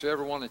to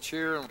everyone that's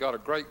here, and we've got a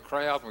great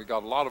crowd, and we've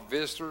got a lot of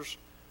visitors,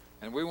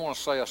 and we want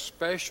to say a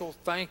special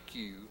thank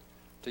you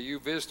to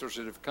you visitors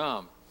that have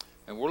come.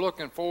 And we're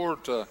looking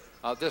forward to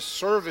this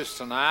service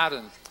tonight,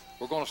 and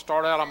we're going to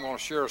start out. I'm going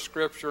to share a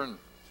scripture and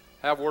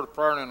have a word of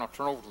prayer, and then I'll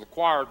turn over to the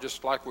choir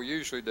just like we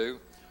usually do.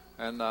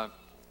 And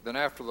then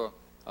after the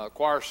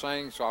choir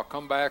sings, I'll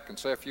come back and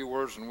say a few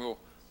words, and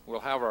we'll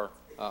have our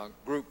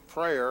group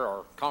prayer,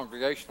 our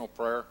congregational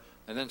prayer,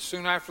 and then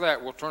soon after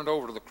that we'll turn it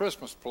over to the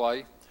Christmas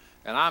play.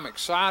 And I'm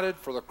excited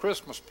for the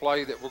Christmas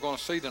play that we're going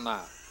to see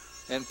tonight.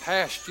 In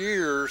past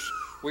years,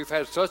 we've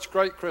had such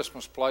great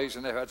Christmas plays,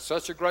 and they've had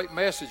such a great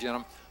message in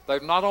them.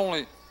 They've not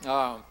only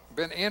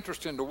been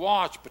interesting to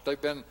watch, but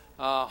they've been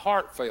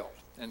heartfelt.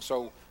 And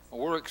so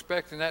we're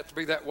expecting that to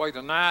be that way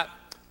tonight.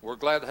 We're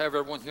glad to have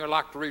everyone here. I'd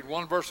like to read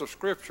one verse of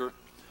Scripture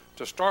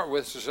to start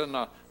with. It's in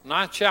the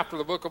 9th chapter of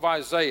the book of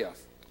Isaiah.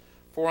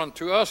 For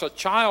unto us a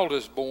child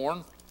is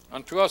born,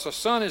 unto us a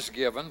son is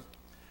given,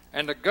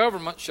 and the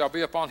government shall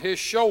be upon his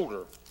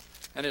shoulder,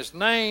 and his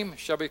name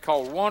shall be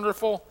called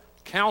Wonderful,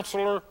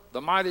 Counselor, the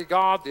Mighty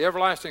God, the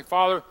Everlasting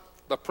Father,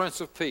 the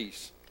Prince of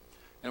Peace.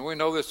 And we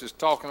know this is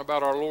talking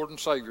about our Lord and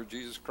Savior,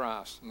 Jesus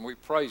Christ, and we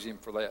praise him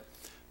for that.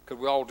 Could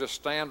we all just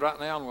stand right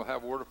now and we'll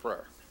have a word of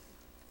prayer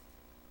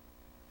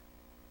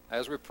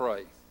as we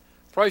pray.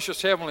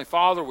 Precious Heavenly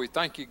Father, we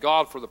thank you,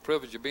 God, for the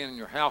privilege of being in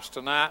your house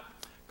tonight.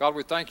 God,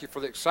 we thank you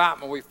for the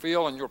excitement we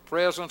feel in your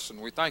presence,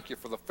 and we thank you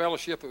for the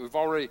fellowship that we've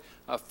already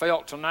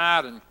felt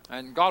tonight.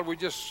 And God, we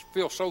just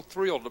feel so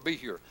thrilled to be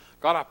here.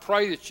 God, I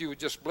pray that you would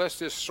just bless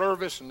this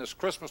service and this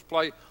Christmas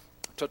play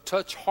to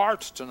touch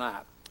hearts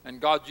tonight. And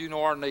God, you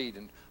know our need.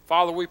 And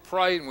Father, we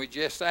pray and we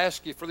just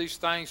ask you for these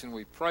things, and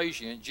we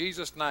praise you in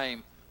Jesus'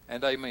 name,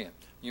 and amen.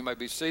 You may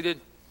be seated.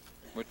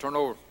 We turn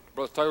over to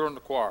Brother Taylor and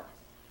the choir.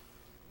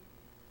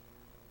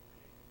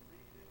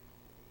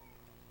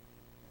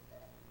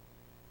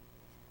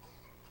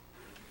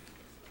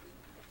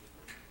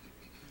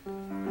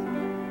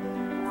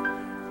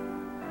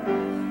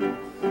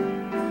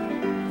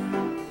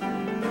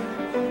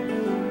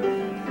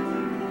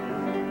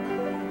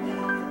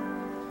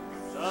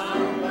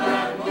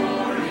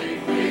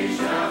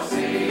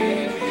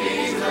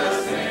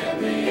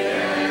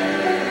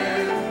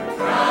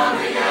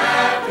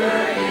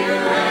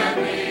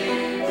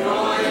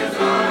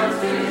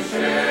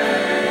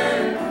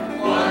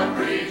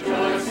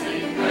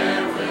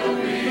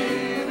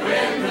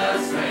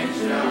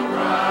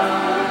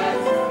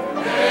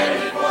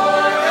 Let it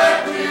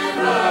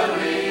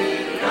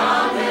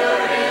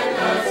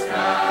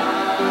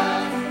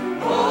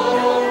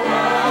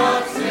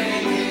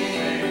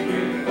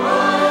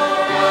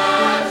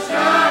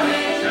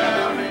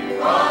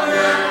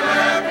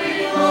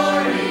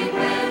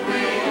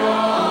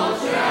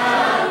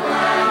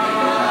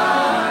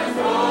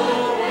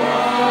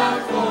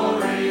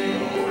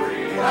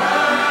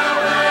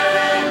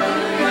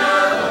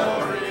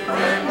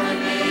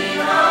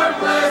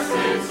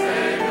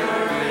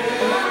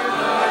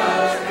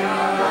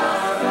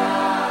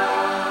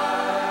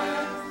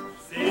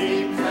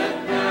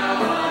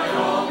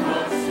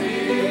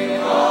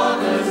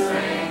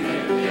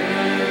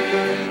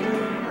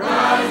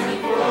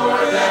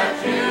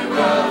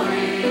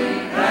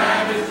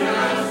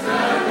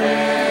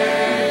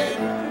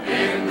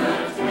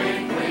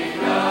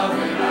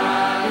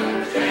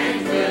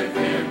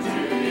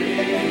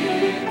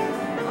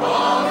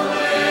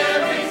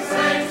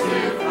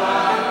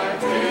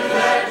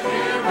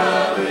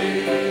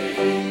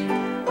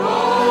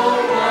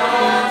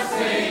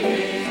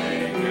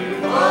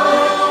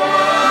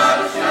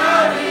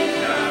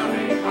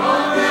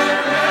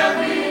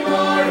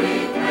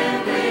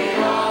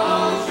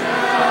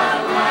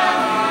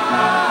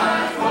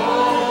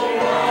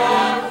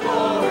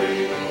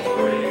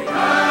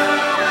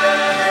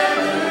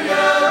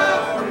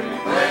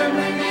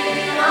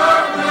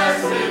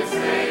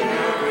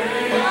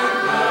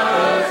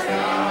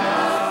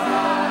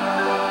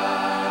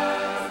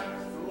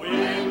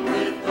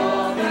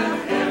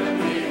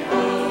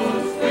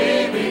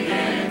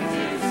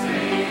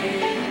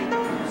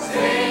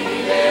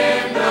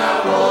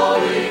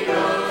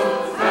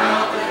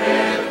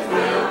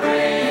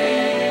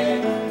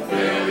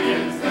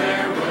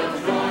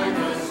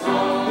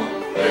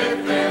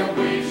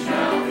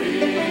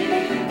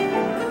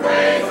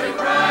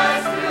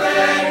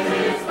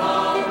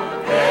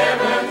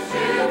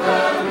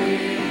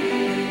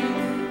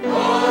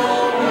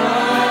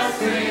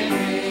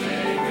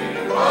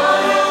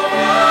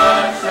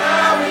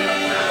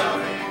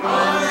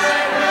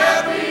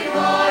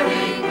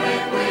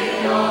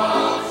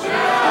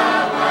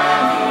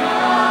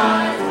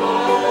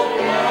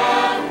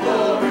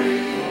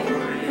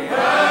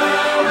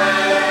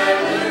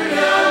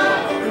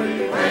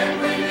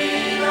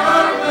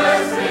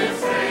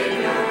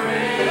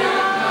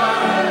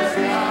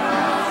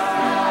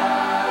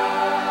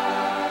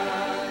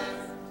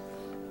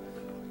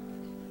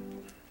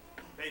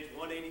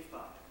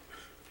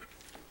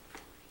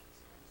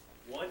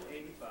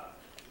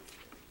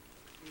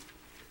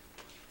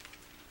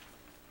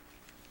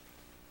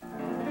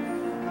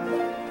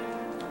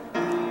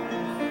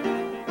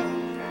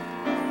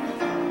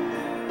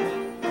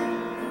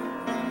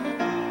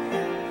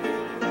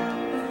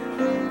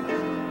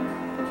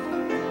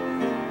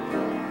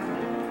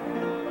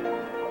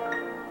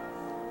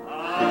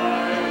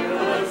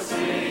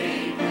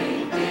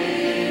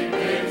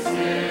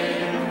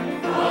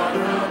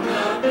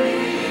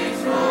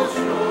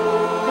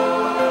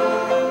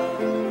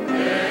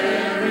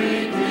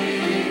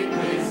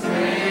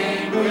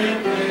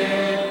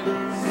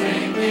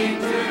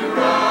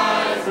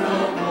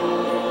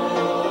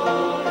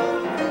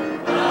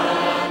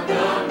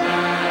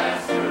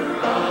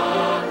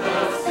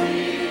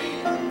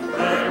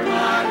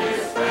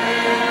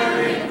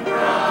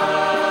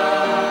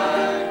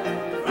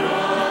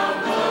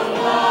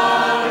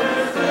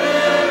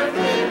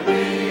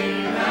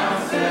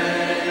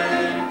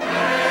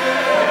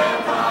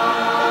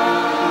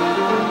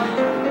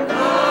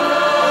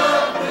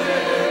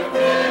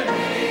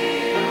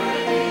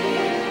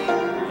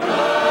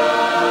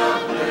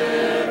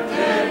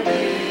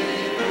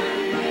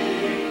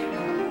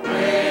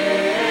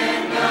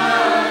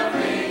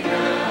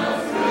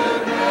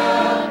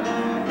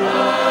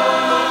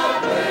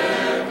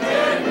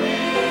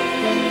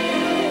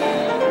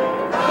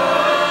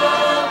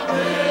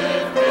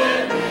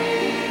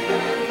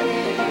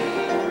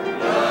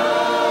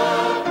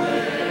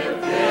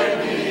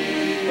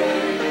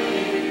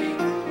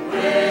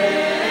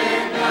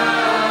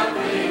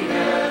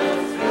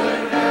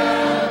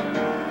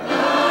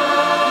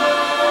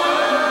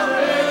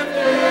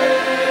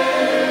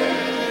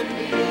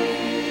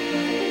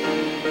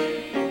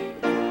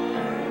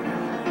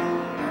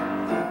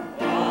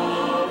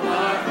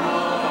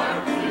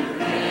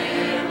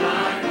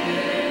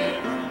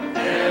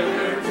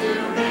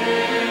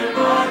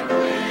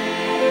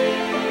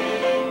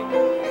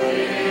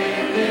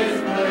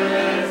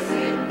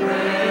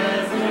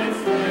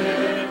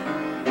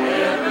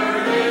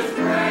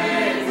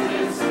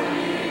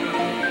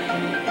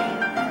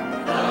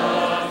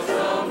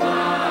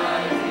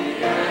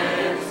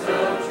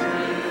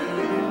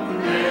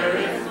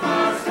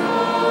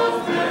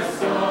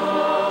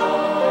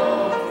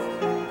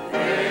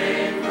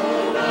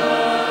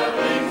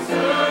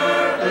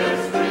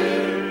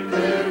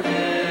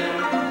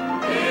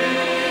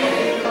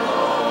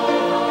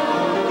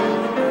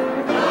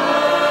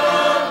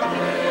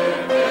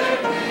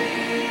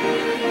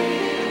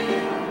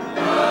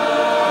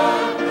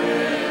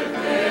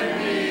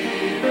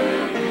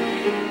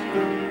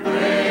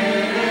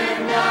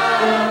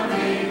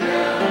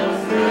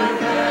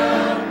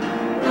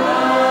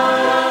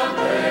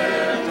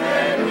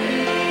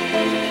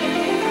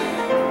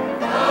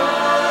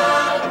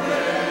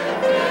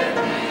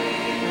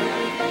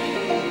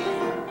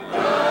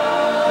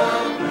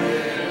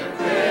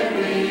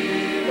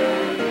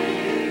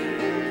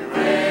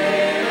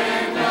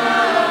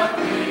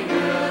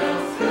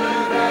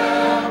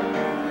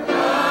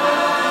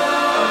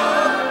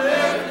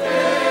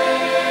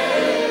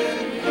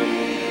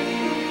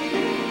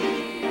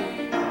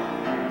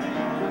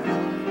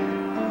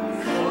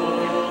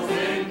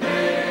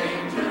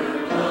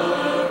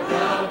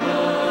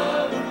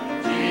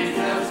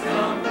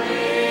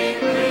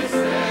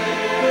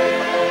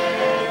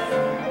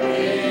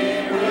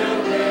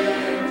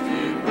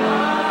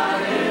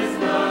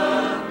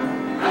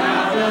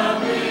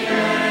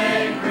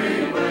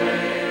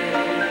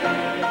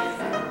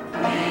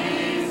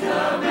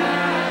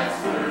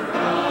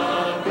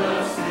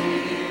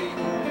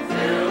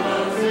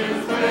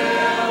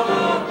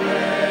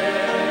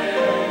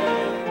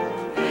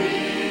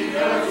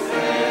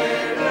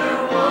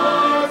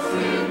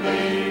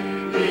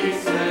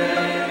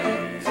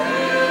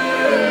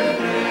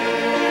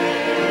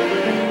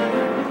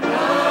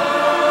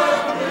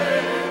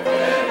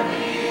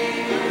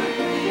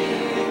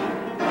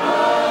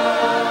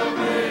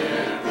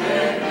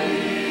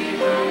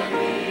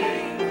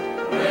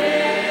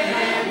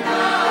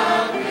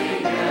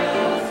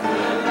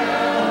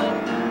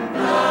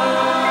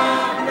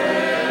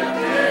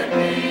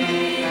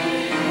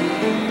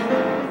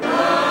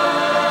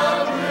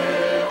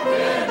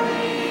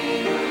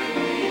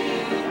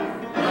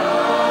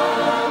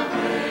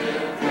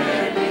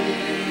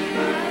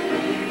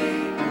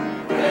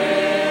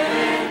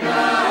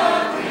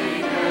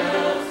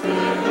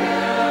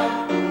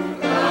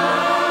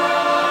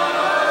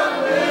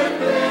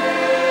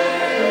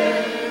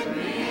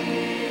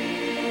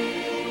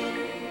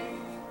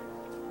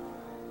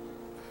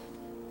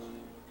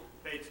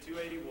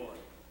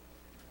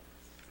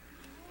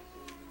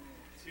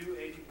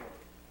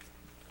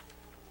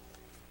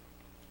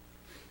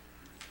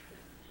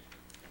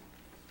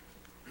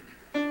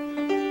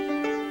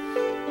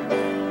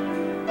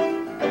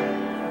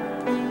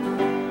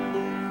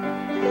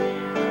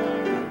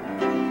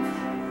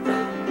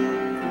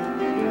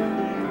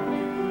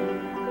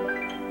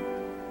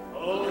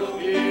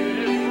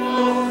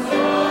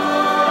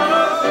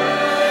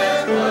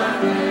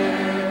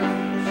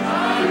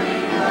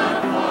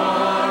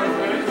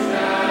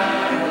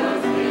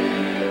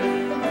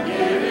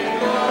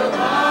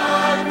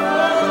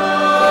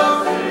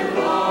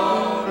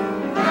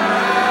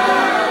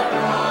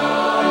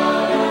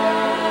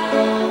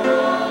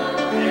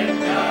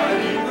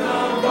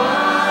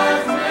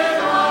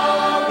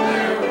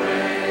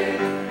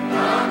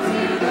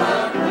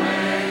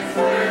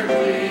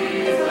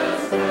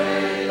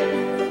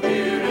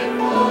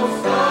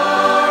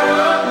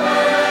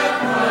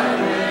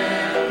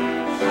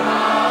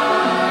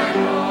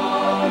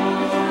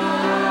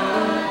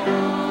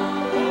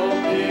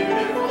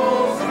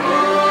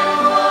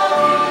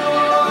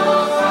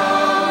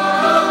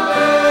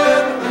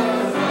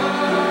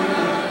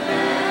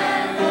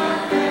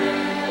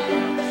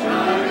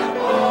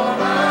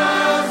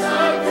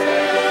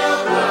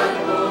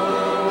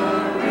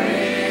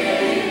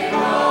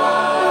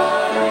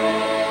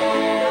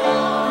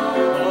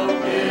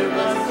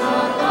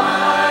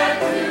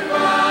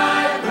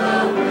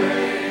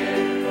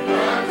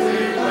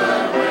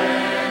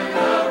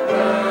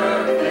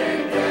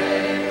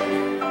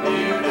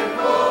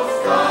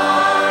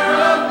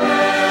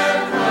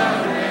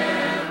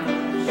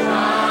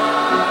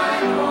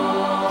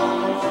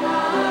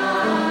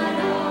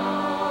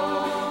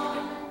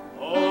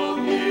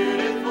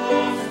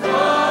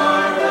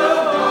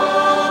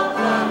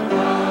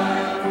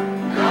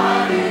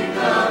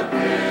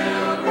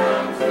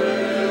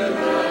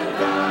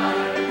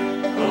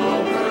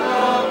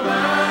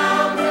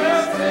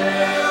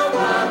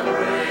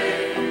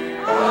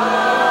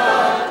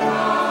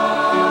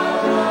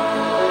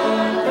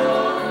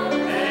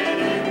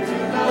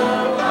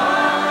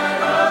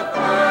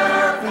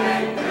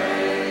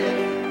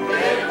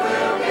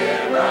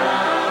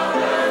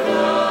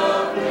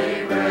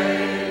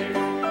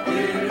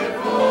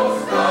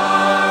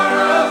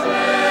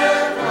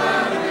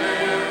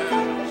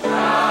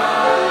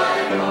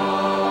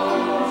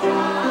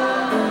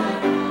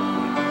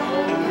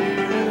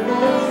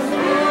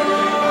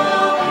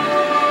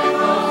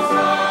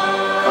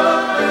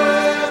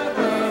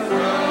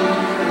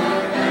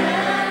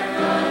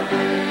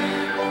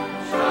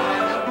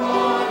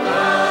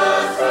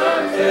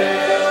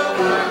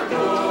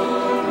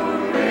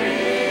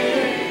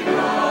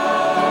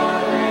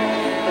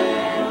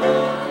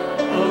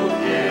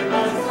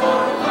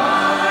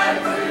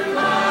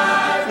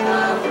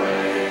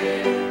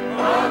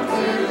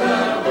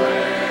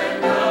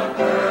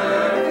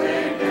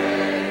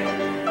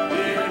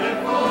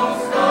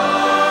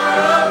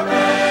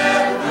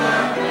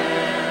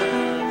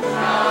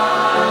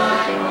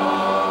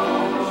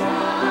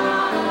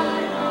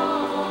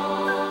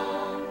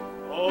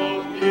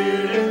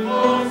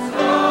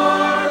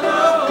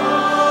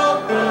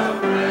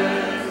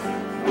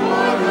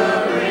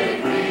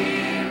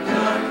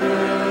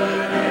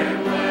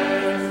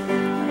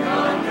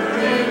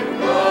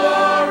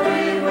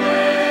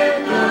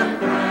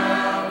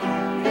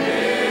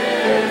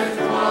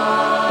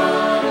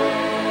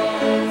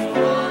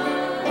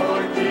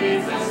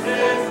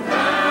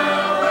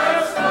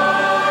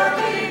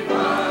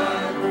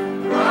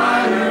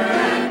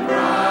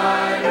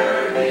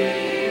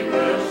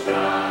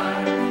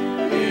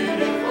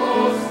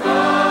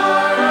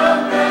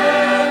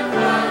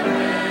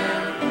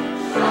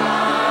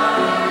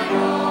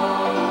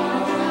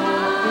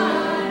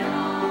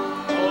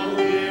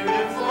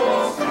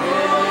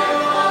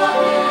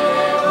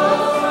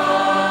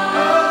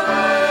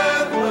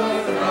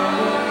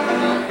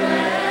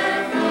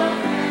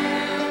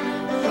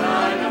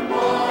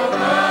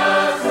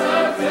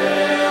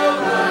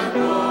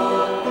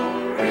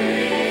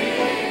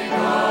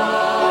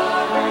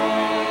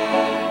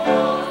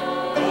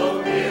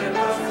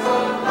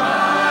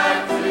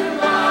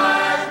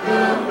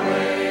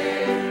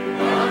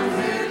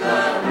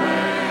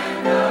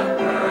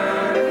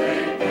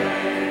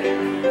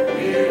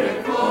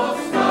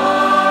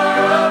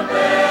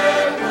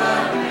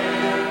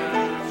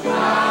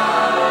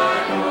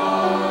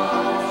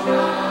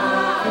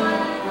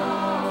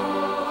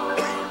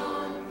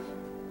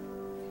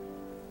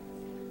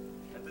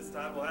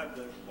time we'll have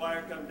the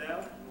choir come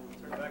down. We'll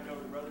turn it back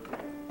over to Brother Ken.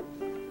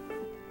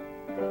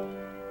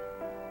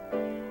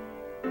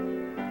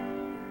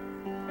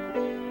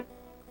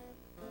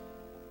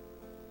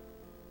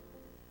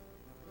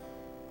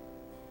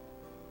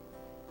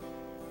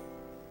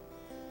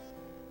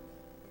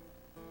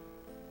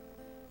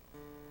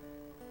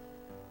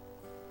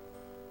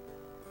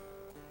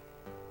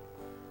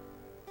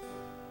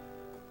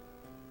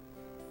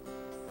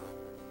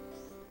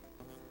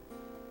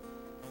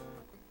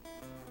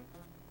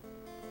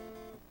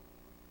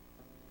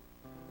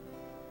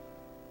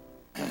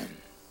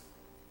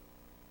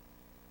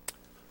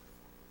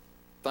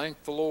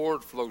 Thank the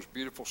Lord for those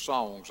beautiful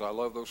songs. I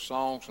love those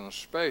songs, and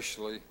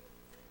especially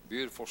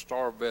Beautiful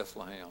Star of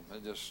Bethlehem.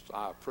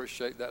 I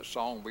appreciate that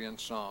song being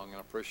sung, and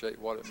I appreciate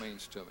what it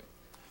means to me.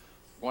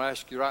 I want to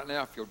ask you right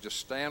now if you'll just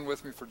stand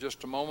with me for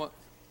just a moment.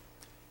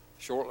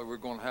 Shortly we're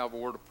going to have a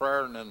word of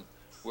prayer, and then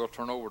we'll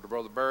turn over to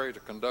Brother Barry to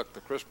conduct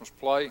the Christmas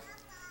play.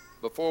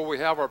 Before we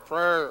have our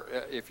prayer,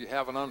 if you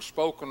have an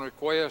unspoken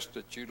request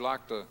that you'd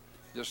like to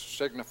just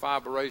signify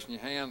by raising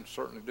your hand,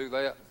 certainly do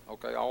that.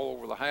 Okay, all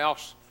over the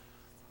house.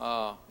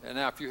 And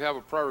now if you have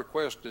a prayer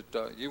request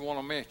that you want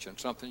to mention,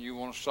 something you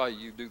want to say,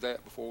 you do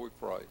that before we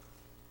pray.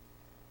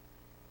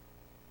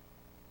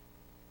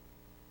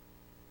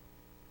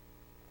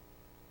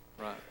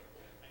 Right.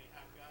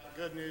 A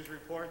good news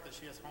report that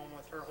she is home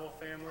with her whole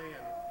family,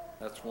 and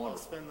that's we'll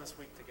wonderful. spend this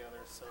week together.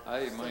 So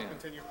Amen. still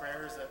continue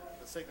prayers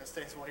that the sickness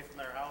stays away from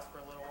their house for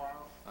a little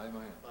while.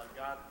 Amen. But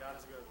God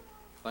is good.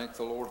 Thank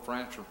the Lord for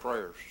answering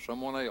prayers.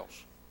 Someone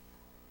else.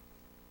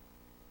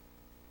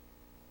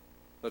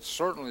 Let's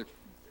certainly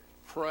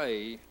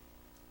pray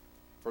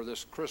for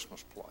this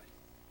Christmas play.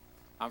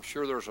 I'm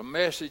sure there's a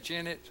message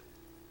in it,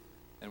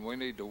 and we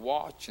need to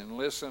watch and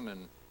listen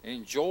and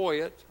enjoy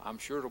it. I'm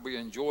sure it'll be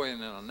enjoying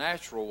in a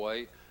natural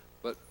way,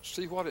 but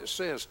see what it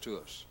says to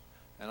us.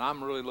 And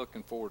I'm really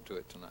looking forward to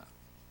it tonight.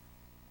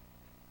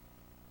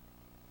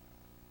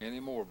 Any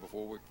more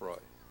before we pray?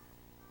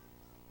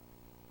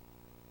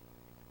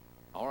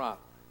 All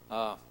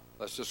right.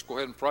 Let's just go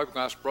ahead and pray. We're going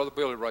to ask Brother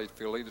Billy Ray if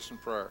he'll lead us in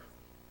prayer.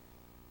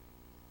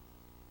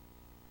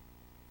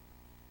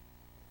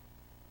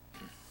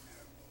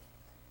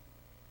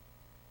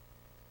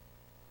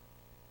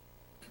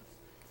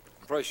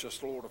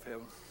 Gracious Lord of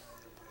heaven,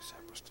 please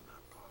help us tonight,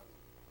 God.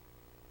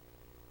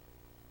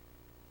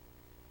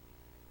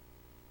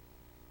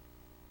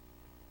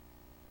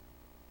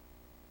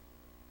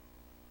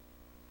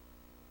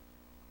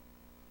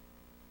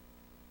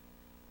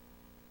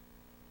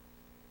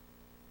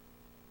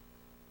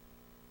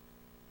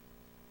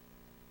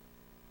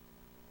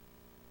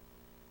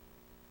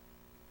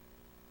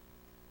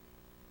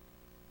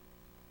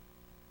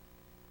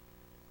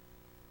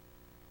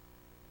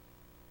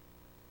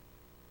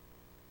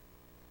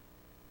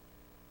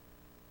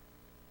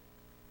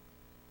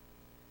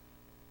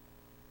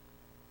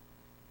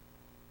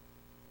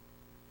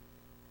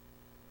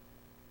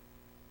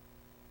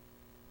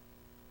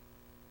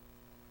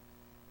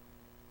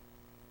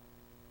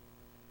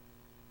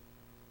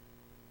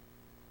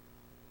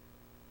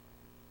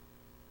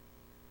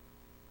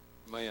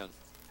 Amen.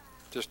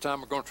 This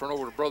time we're going to turn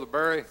over to Brother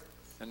Barry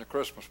and the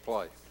Christmas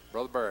play.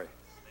 Brother Barry.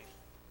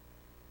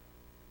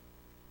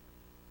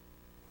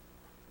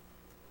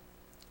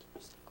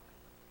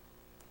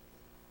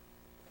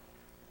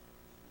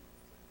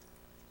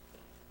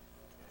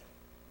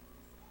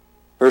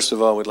 First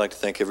of all, we'd like to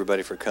thank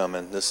everybody for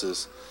coming. This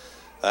is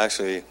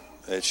actually,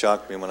 it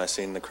shocked me when I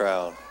seen the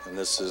crowd, and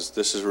this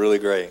is really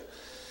great.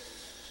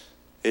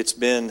 It's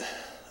been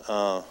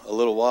a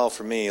little while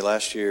for me.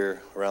 Last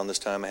year around this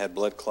time I had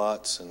blood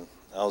clots and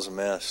I was a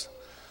mess,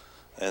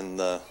 and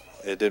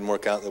it didn't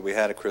work out that we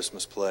had a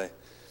Christmas play.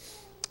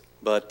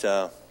 But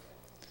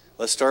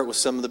let's start with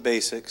some of the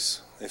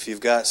basics. If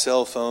you've got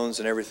cell phones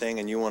and everything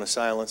and you want to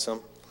silence them,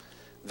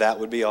 that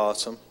would be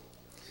awesome.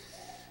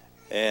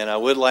 And I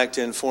would like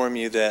to inform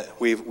you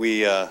that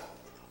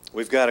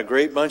we've got a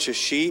great bunch of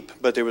sheep,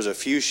 but there was a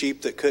few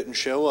sheep that couldn't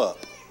show up.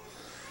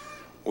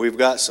 We've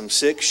got some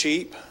sick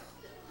sheep.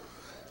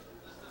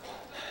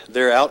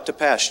 They're out to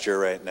pasture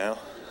right now.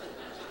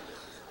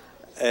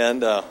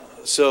 And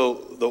so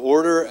the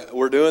order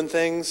we're doing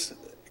things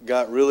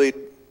got really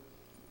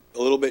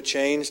a little bit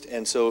changed.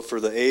 And so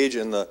for the age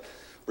and the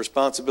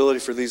responsibility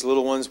for these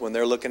little ones, when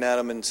they're looking at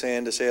them and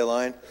saying to say a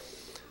line,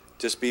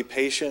 just be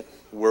patient.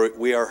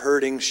 We are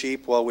herding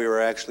sheep while we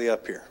were actually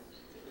up here.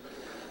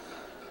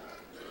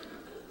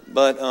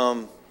 But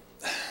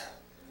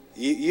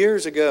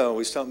years ago, we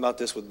was talking about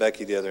this with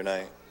Becky the other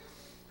night.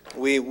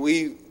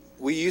 We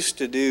used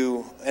to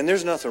do, and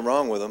there's nothing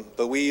wrong with them,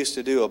 but we used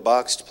to do a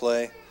boxed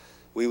play.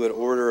 We would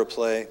order a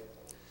play,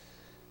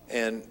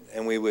 and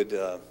we would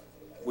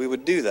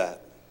do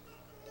that.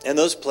 And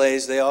those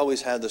plays, they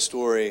always had the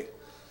story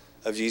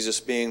of Jesus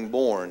being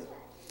born.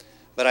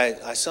 But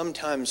I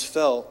sometimes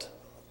felt,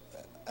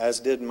 as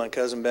did my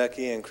cousin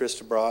Becky and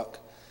Krista Brock,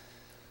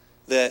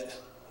 that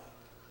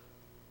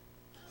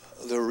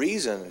the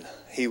reason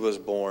he was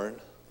born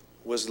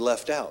was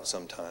left out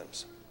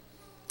sometimes.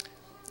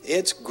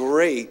 It's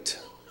great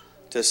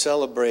to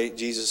celebrate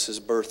Jesus'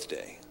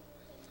 birthday.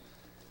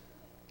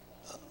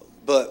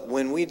 But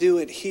when we do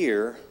it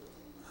here,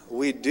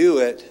 we do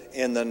it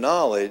in the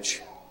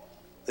knowledge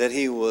that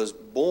he was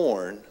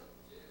born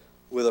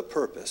with a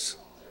purpose.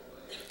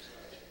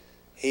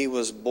 He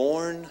was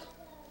born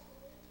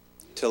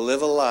to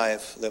live a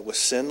life that was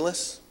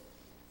sinless,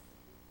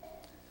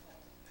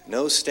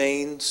 no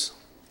stains,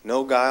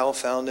 no guile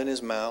found in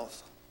his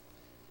mouth,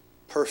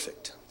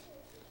 perfect.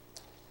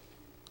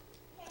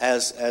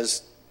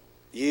 As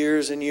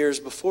years and years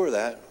before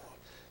that,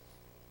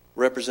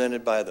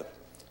 represented by the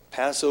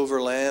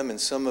Passover lamb and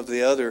some of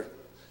the other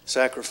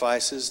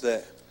sacrifices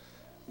that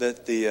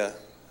the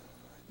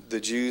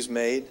Jews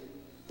made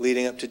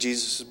leading up to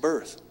Jesus'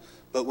 birth.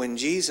 But when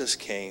Jesus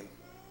came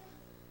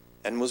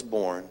and was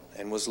born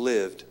and was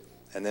lived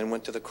and then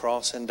went to the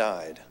cross and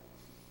died,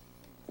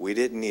 we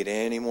didn't need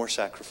any more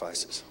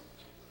sacrifices.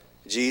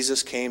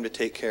 Jesus came to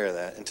take care of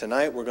that. And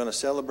tonight we're going to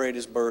celebrate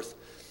his birth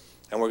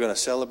and we're going to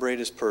celebrate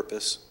his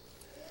purpose.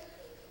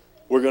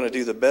 We're going to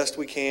do the best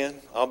we can.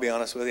 I'll be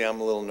honest with you, I'm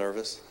a little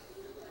nervous.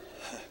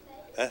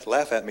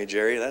 Laugh at me,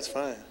 Jerry. That's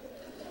fine.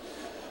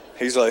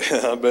 He's like,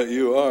 I bet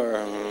you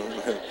are.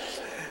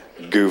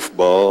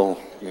 Goofball.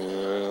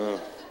 Yeah.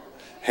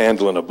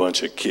 Handling a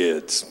bunch of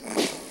kids.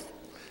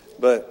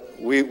 But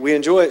we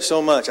enjoy it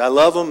so much. I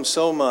love them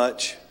so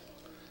much.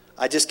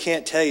 I just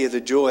can't tell you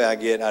the joy I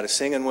get out of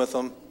singing with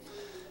them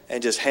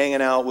and just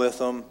hanging out with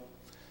them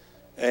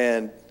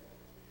and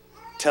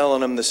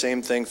telling them the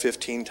same thing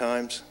 15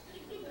 times.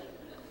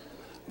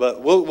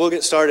 But we'll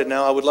get started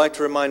now. I would like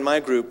to remind my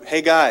group,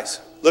 hey guys,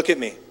 look at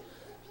me.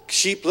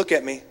 Sheep, look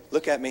at me.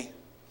 Look at me.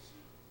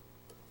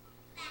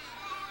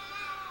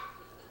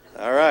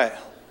 All right.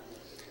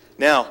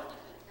 Now,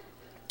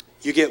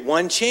 you get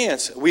one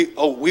chance. We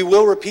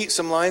will repeat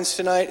some lines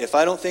tonight if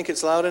I don't think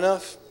it's loud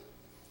enough.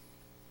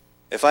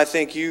 If I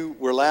think you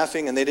were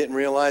laughing and they didn't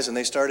realize and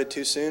they started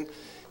too soon,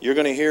 you're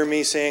going to hear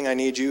me saying, I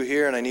need you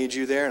here and I need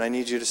you there and I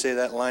need you to say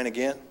that line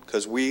again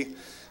because we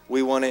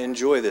want to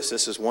enjoy this.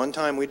 This is one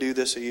time we do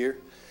this a year.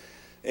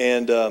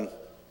 And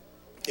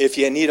if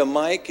you need a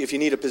mic, if you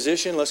need a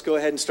position, let's go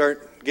ahead and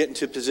start getting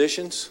to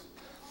positions.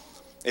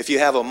 If you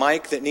have a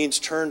mic that needs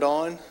turned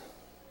on,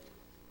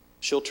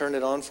 she'll turn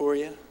it on for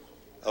you.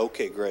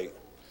 Okay, great.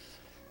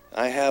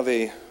 I have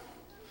a,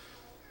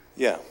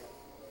 yeah.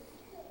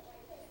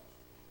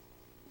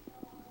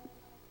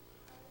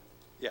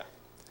 Yeah.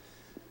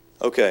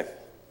 Okay.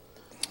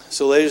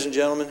 So ladies and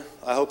gentlemen,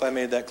 I hope I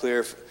made that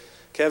clear.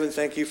 Kevin,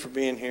 thank you for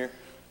being here.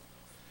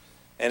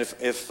 And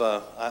if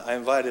I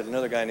invited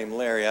another guy named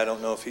Larry. I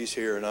don't know if he's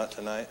here or not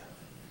tonight.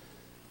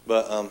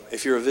 But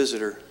if you're a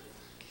visitor,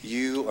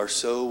 you are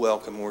so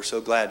welcome. We're so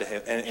glad to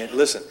have. And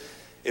listen,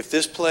 if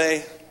this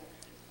play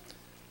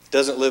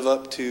doesn't live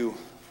up to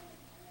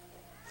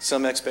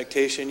some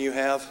expectation you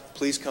have,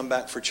 please come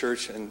back for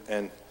church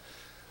and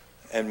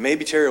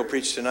maybe Terry will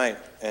preach tonight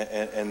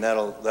and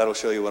that'll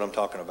show you what I'm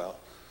talking about.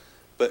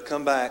 But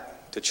come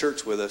back to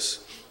church with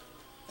us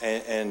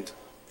and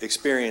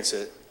experience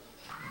it.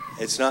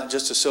 It's not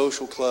just a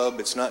social club.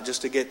 It's not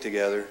just a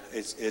get-together.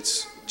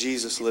 It's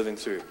Jesus living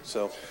through.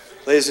 So,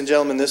 ladies and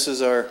gentlemen, this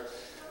is our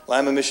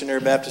Lima Missionary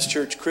Baptist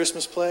Church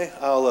Christmas play.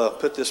 I'll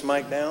put this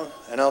mic down,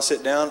 and I'll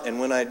sit down, and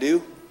when I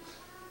do,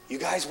 you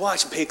guys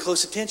watch and pay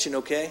close attention,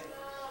 okay?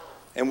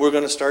 And we're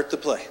going to start the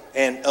play.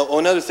 And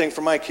another thing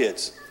for my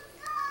kids,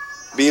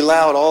 be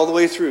loud all the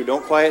way through.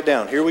 Don't quiet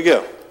down. Here we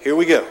go. Here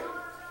we go.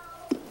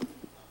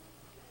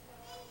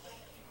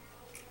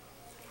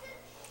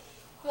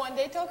 One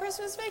day till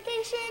Christmas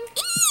vacation?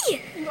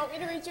 You want me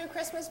to read you a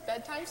Christmas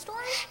bedtime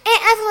story?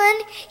 Aunt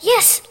Evelyn,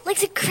 yes, like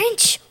the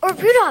Grinch, or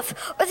Rudolph,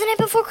 or The Night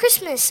Before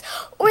Christmas,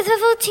 or The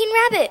Velveteen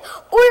Rabbit,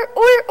 or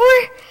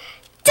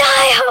Die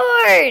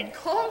Hard!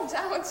 Calm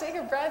down, take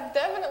a breath.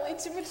 Definitely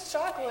too much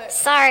chocolate.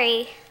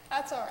 Sorry.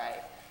 That's all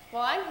right.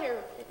 Well, I'm here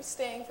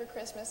staying for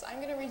Christmas. I'm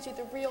going to read you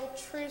the real,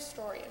 true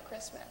story of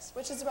Christmas,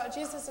 which is about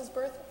Jesus'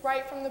 birth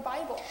right from the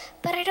Bible.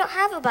 But I don't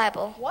have a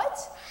Bible.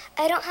 What?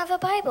 I don't have a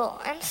Bible.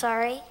 I'm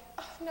sorry.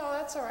 Oh, no,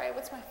 that's all right.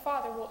 What's my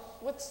father?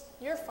 What's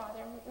your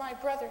father, my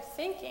brother,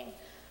 thinking?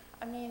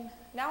 I mean,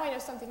 now I know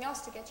something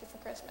else to get you for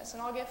Christmas,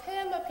 and I'll give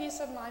him a piece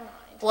of my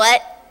mind.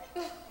 What?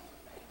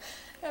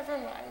 Never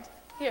mind.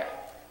 Here,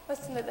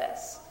 listen to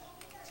this.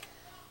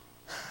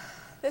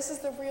 This is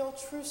the real,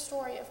 true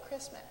story of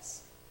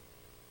Christmas.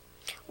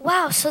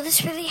 Wow, so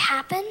this really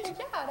happened?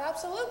 Yeah, it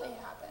absolutely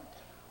happened.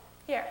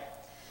 Here,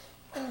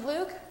 in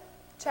Luke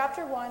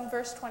chapter 1,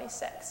 verse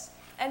 26.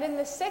 And in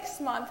the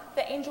 6th month,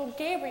 the angel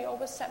Gabriel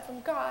was sent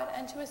from God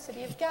unto a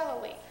city of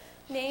Galilee,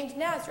 named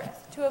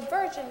Nazareth, to a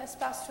virgin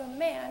espoused to a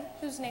man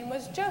whose name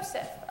was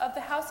Joseph, of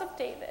the house of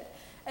David.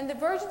 And the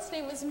virgin's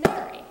name was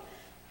Mary.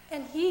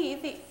 And he,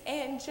 the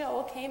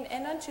angel, came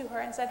in unto her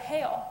and said,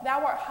 Hail,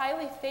 thou art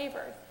highly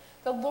favored.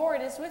 The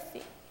Lord is with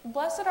thee.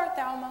 Blessed art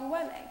thou among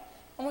women.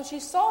 And when she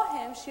saw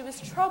him, she was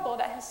troubled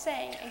at his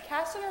saying, and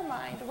cast in her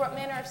mind what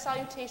manner of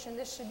salutation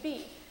this should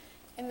be.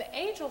 And the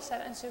angel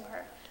said unto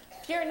her,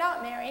 Fear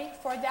not, Mary,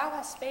 for thou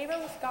hast favor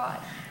with God.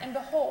 And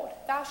behold,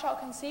 thou shalt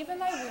conceive in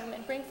thy womb,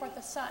 and bring forth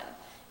a son,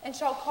 and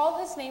shall call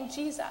his name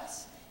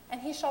Jesus. And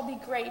he shall be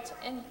great,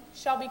 and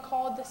shall be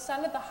called the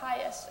Son of the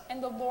Highest.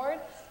 And the Lord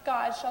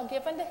God shall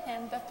give unto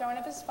him the throne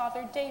of his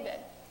father David.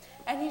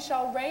 And he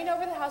shall reign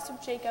over the house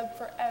of Jacob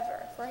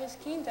forever. For his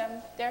kingdom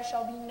there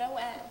shall be no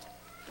end.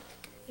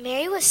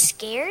 Mary was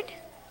scared?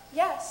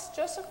 Yes,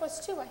 Joseph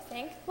was too, I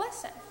think.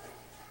 Listen.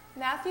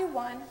 Matthew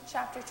 1,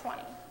 chapter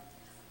 20.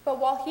 But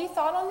while he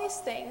thought on these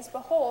things,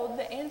 behold,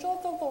 the angel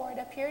of the Lord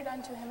appeared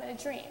unto him in a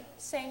dream,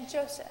 saying,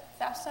 Joseph,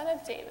 thou son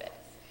of David,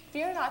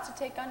 fear not to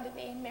take unto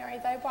thee Mary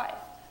thy wife.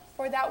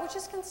 For that which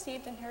is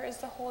conceived in her is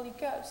the Holy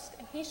Ghost,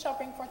 and he shall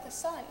bring forth a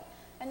son,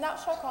 and thou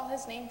shalt call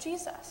his name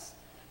Jesus.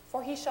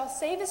 For he shall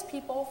save his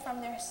people from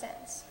their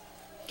sins.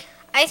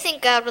 I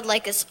think God would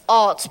like us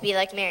all to be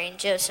like Mary and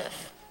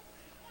Joseph.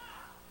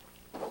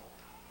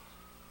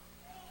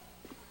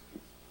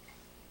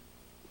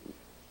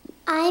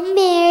 I'm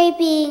Mary,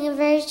 being a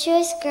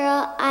virtuous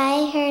girl,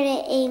 I heard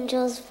an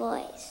angel's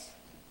voice.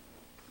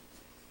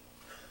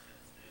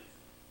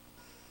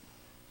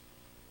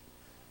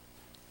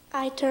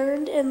 I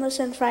turned and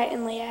listened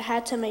frightenedly. I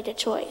had to make a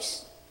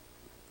choice.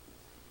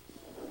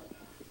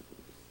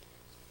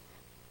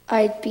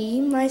 I'd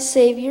be my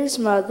Savior's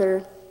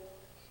mother,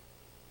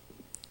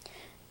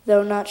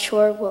 though not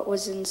sure what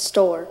was in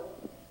store.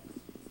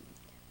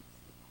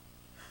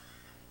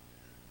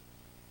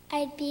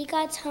 I'd be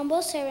God's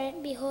humble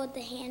servant, behold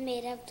the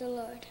handmaid of the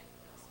Lord.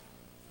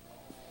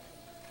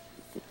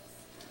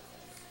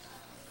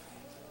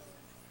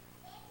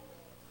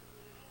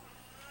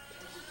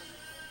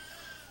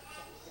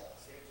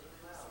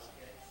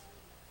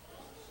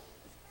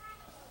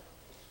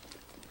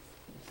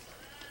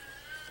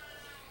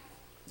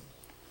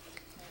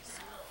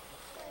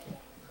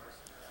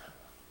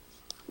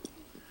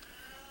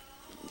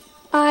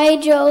 I,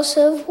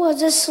 Joseph,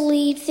 was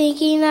asleep,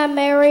 thinking that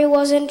Mary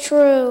wasn't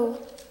true.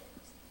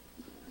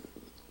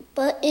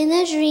 But in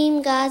a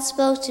dream, God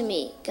spoke to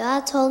me.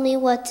 God told me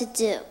what to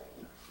do.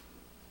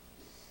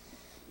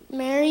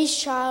 Mary's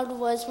child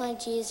was my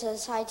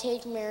Jesus. I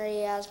take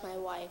Mary as my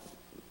wife.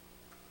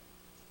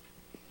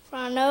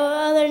 For no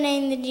other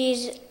name than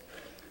Jesus.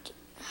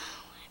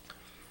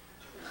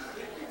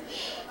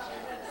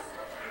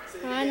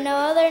 For no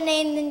other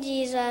name than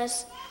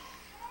Jesus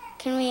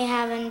can we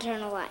have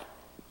eternal life.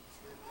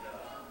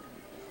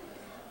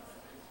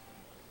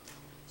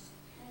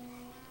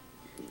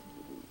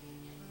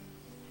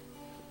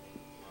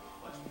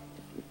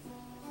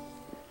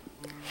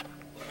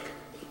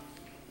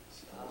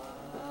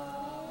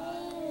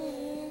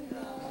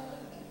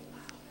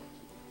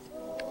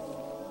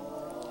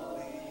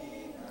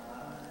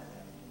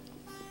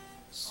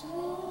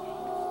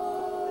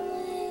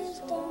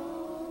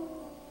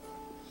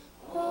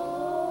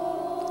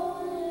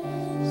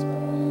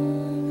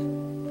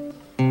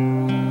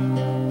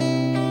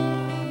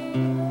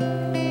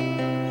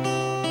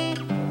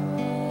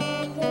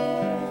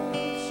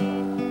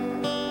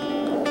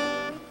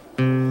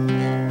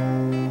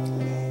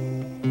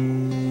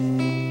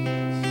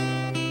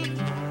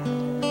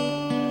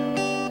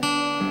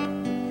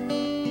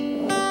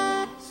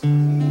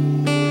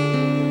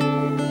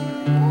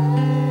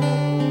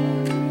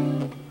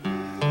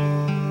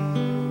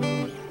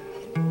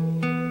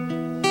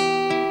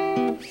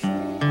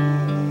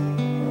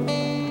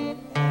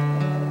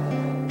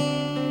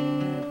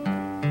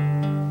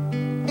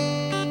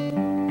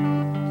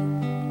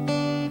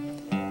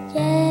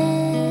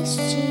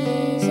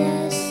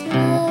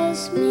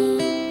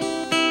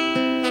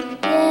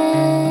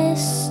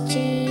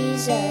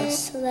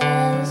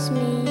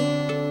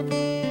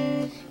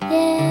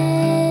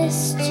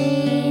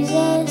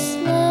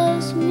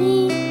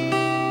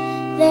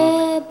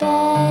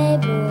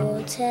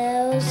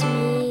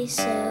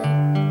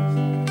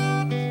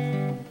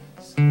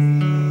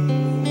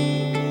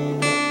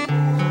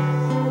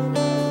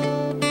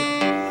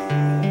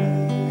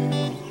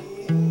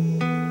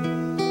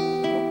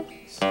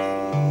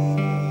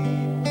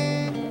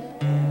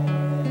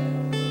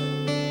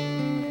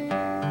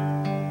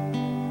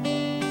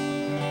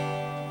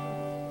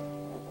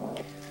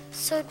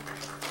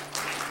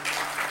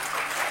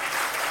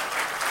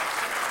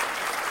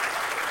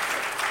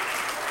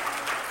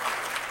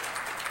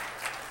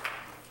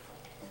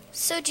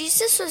 So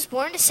Jesus was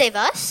born to save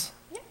us?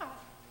 Yeah.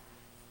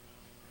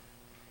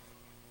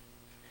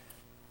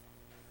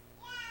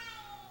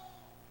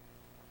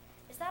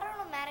 Is that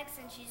automatic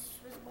since Jesus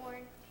was born?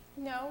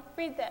 No,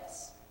 read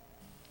this.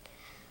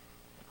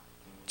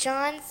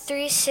 John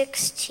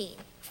 3:16.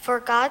 For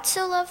God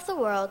so loved the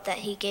world that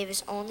he gave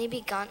his only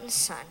begotten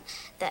Son,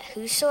 that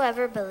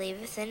whosoever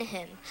believeth in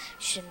him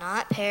should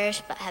not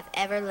perish but have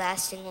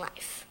everlasting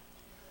life.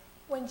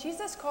 When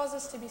Jesus calls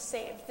us to be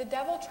saved, the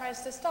devil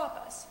tries to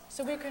stop us,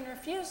 so we can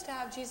refuse to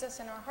have Jesus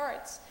in our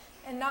hearts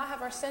and not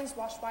have our sins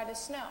washed white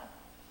as snow.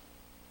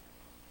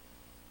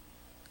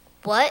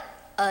 What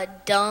a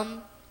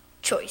dumb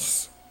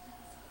choice.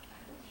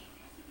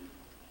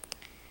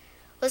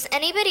 Was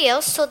anybody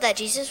else told that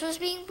Jesus was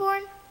being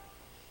born?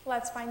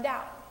 Let's find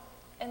out.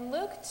 In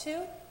Luke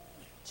 2,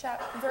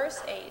 verse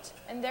 8,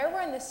 and there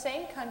were in the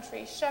same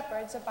country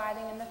shepherds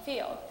abiding in the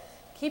field,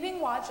 keeping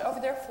watch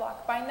over their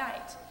flock by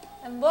night.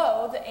 And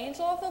lo, the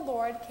angel of the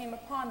Lord came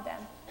upon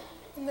them,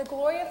 and the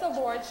glory of the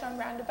Lord shone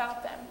round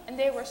about them, and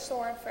they were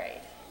sore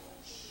afraid.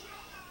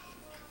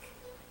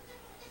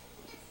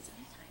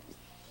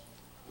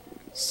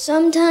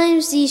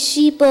 Sometimes these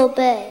sheep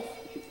obey.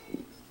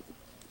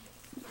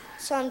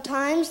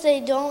 Sometimes they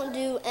don't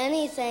do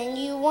anything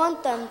you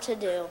want them to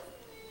do.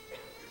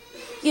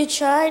 You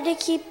try to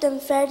keep them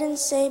fed and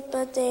safe,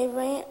 but they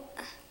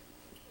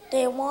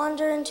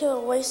wander into a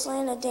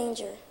wasteland of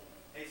danger.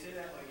 Hey, say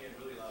that one again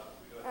really loud.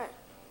 Go ahead. All right.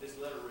 Just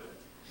let it rip.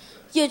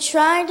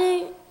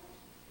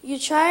 You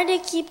try to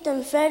keep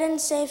them fed and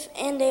safe,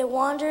 and they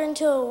wander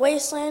into a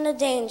wasteland of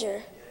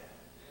danger.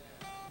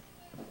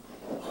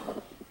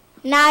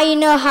 Now you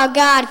know how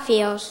God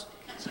feels.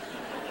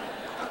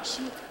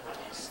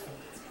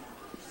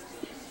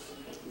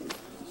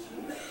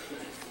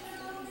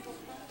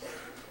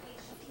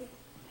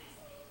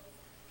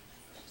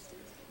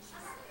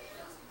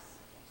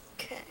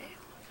 Okay.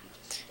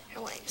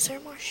 Oh, wait, is there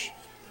more?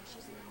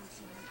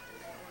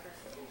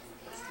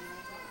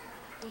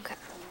 Okay.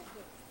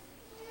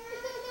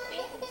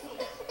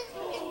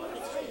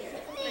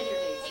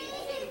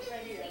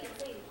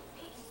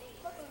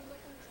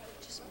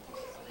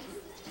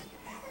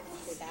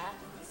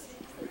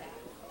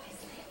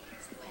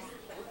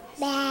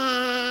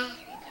 Bah.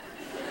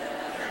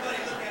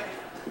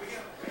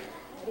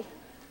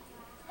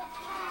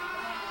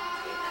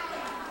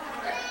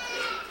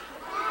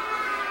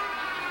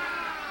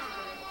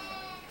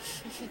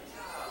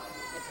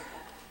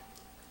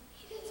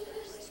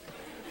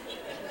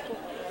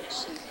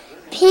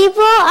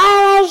 People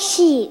are like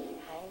sheep.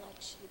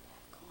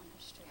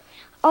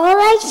 All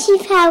like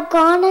sheep have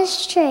gone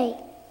astray.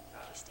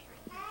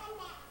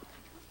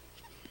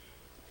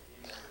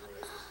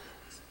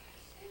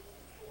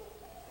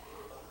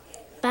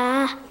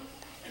 By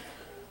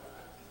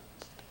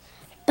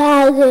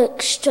the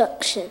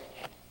instruction.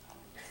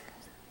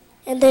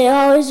 And they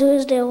always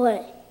lose their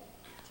way.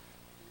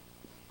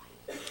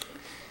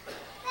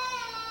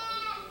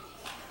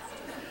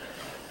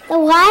 The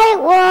white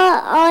wool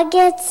all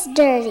gets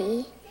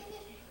dirty.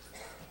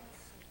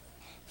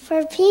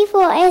 For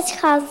people, it's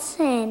called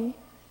sin.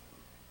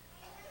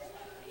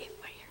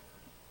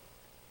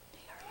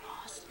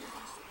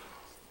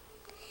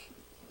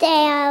 They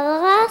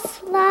are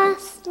lost,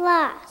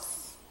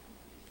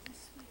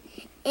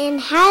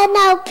 and had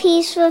no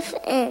peace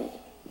within.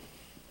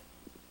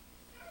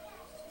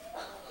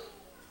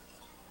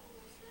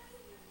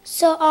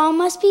 So all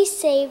must be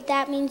saved.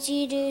 That means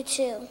you do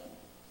too.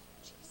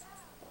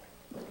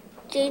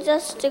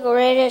 Jesus, the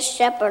greatest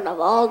shepherd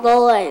of all the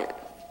land,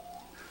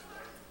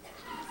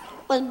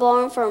 was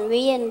born for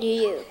me and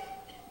you.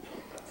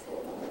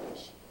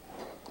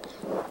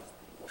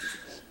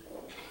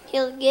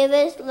 He'll give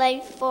his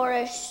life for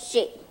a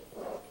sheep.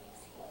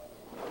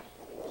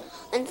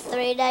 In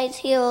 3 days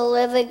he will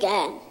live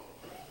again.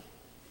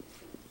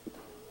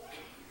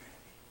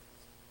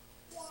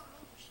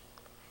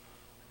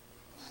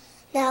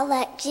 Now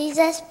let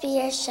Jesus be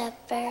your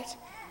shepherd,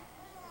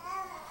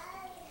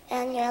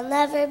 and you'll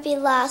never be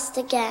lost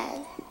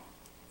again.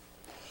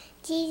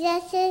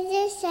 Jesus is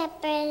your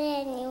shepherd,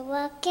 and you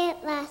won't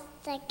get lost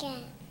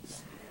again.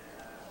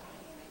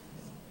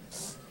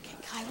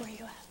 Kai, where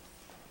you at?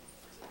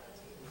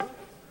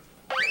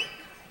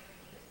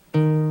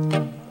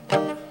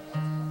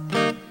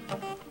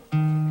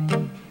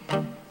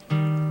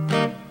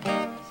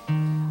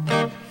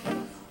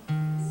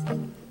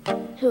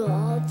 Who are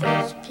all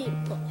those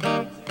people?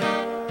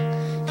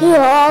 Who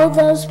are all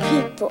those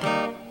people?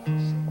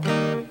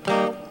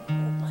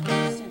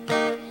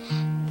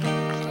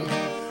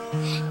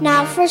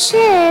 Not for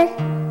sure,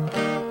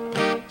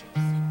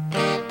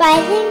 but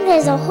I think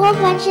there's a whole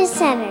bunch of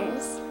sinners.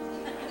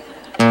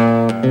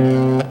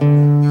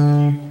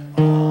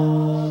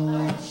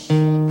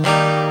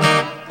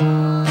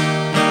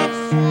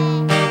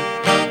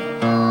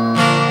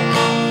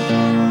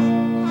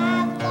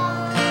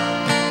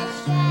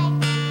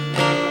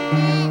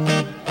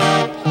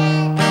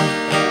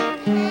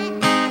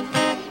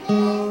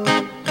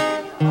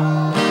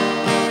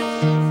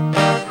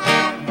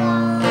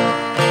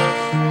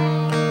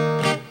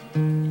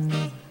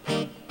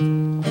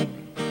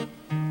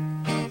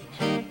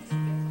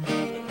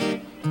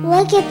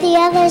 Look at the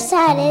other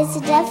side, it's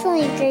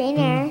definitely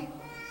greener.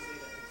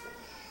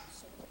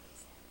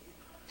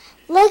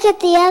 Look at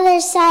the other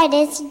side,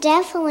 it's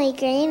definitely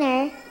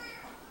greener.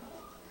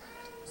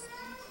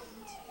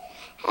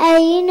 Oh,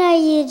 you know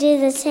you do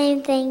the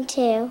same thing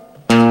too.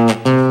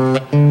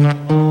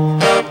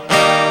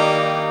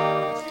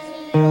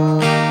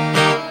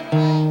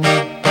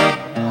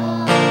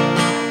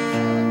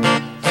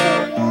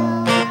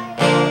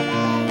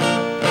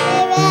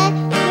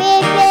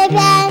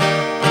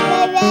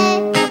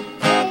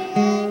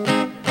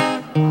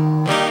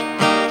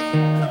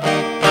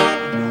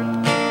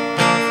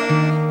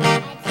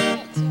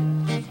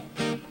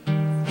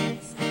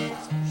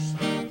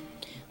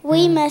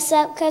 We mess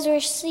up because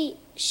we're sheep.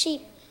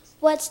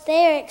 What's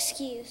their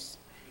excuse?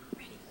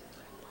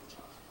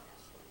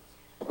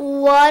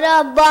 What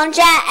a bunch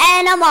of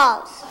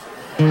animals.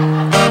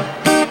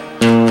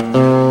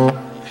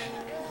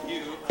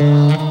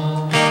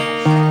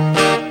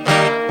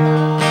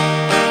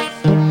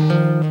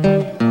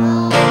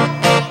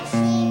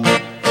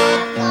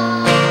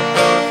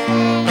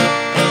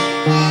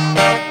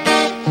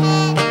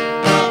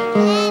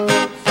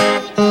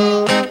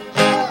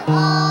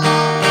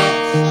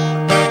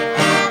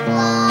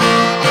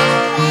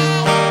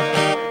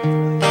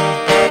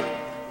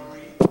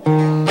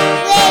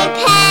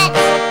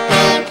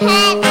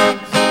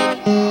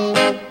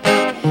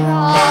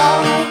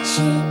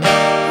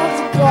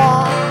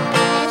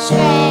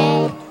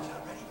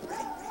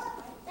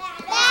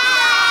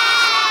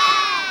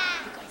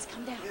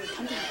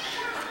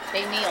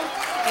 They kneel.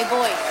 Hey,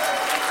 boys.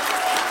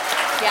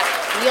 Yeah,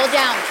 kneel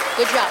down.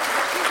 Good job.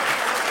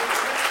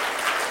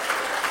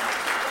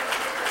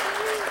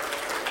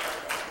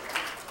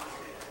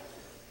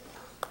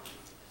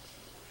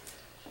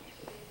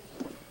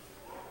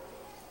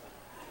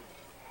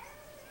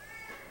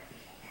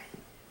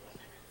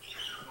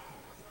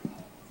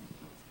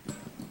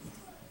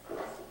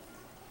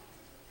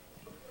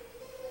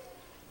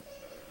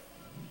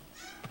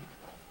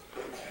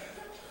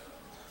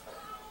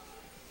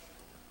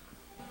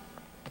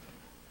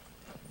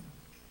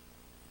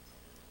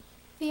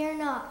 Fear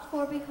not,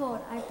 for behold,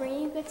 I bring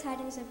you good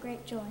tidings of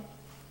great joy.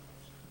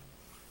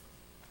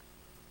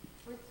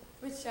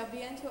 Which shall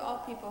be unto all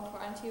people, for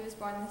unto you is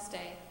born this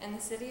day, in the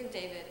city of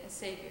David, a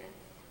Savior,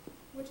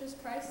 which is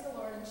Christ the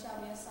Lord, and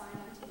shall be a sign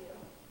unto you.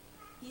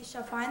 Ye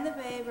shall find the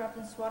babe wrapped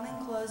in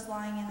swaddling clothes,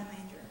 lying in the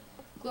manger.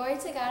 Glory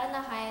to God in the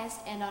highest,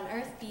 and on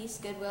earth peace,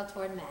 goodwill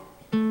toward men.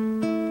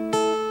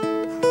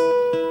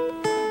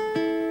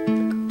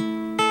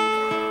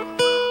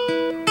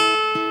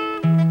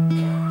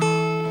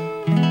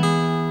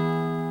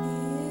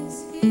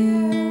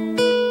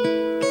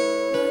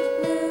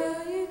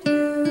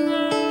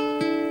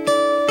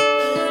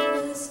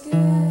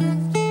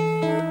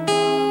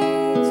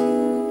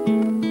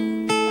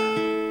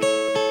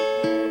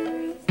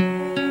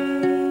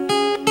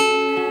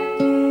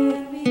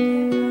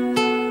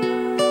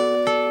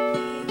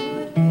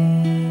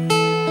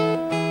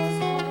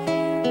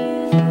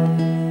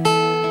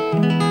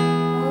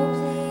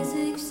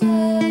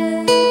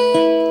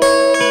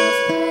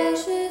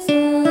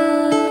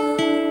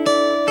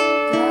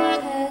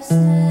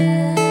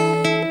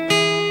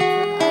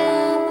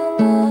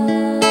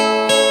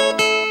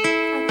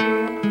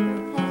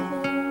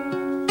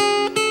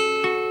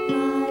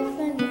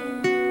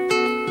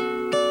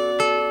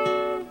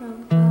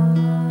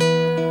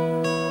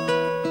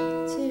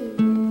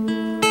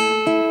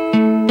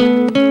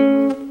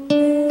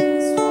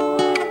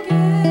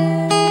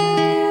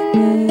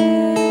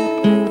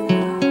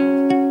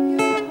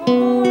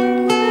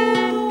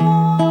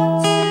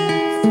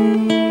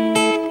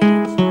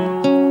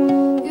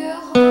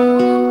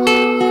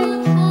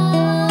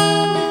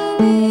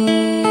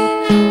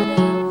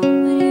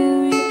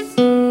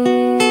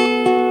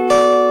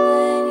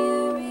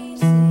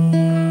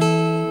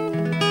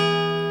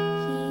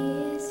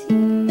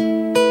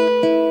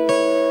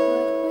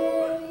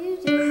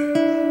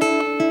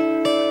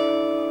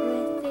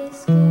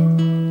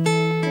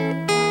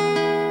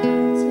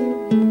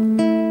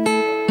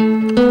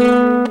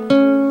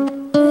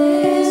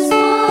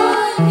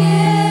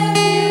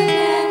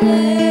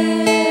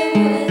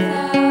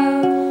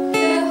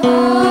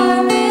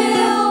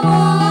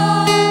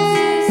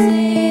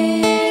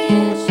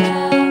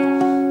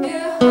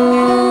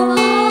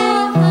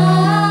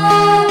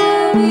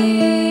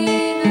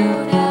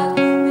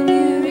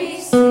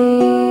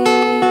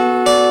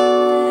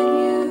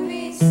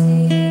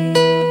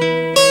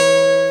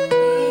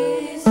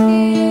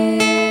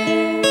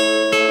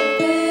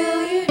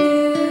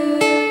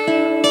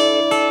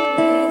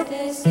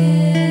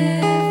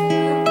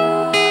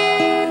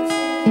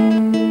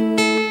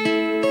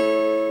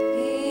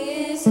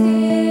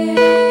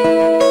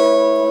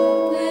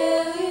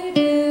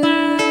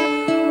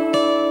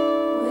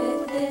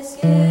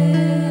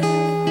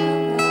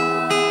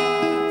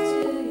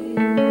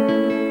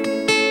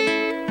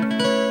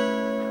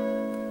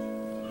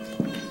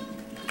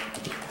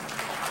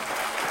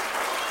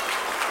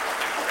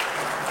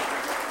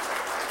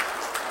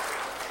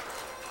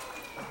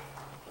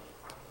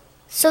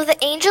 So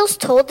the angels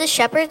told the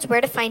shepherds where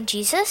to find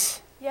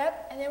Jesus?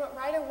 Yep, and they went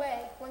right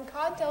away. When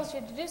God tells you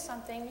to do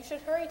something, you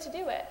should hurry to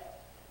do it.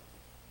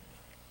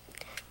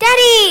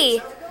 Daddy!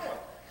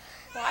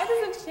 Why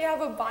doesn't she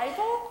have a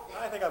Bible?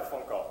 I think I have a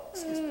phone call.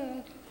 Excuse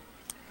me.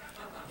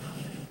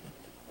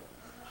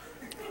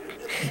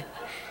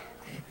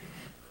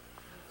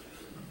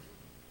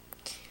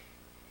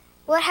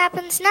 What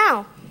happens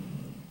now?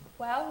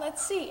 Well,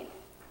 let's see.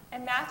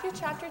 In Matthew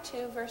chapter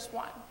 2, verse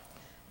 1.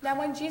 Now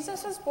when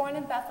Jesus was born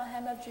in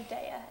Bethlehem of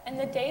Judea, in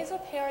the days of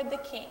Herod the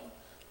king,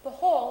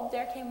 behold,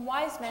 there came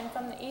wise men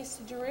from the east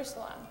to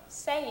Jerusalem,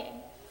 saying,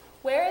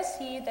 Where is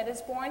he that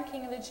is born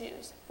King of the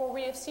Jews? For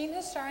we have seen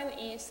his star in the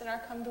east and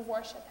are come to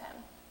worship him.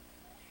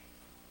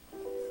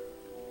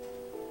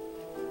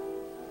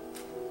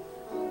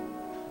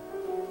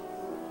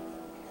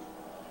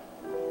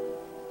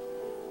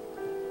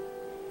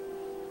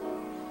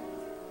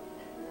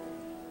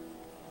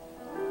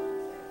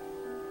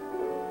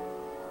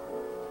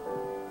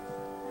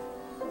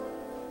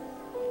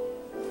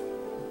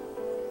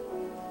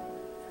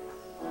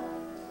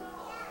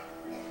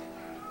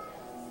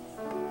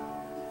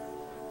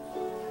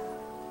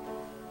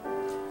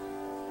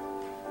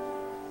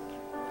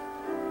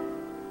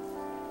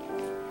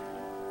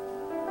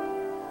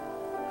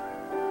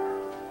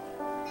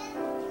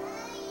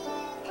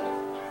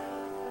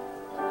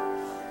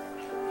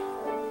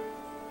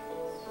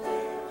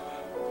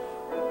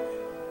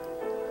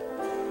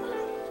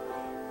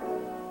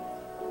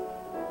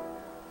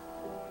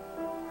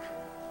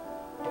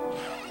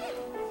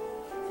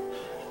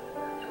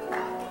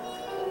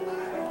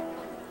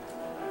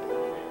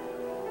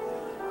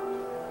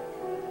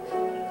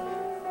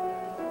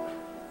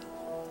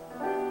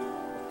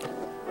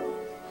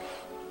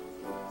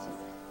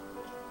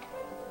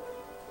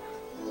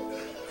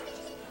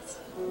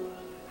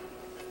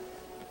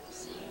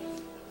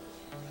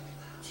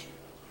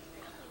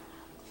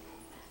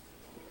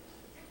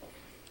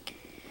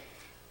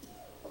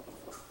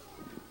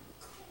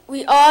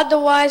 We are the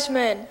wise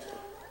men.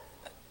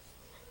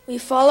 We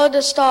followed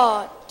the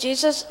star.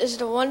 Jesus is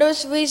the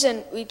wondrous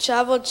reason we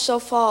traveled so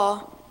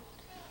far.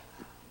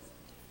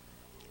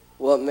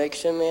 What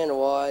makes a man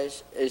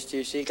wise is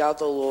to seek out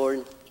the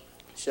Lord,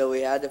 so we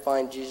had to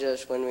find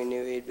Jesus when we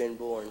knew he'd been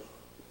born.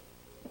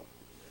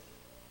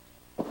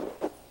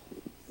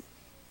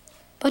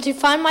 But to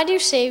find my dear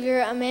Savior,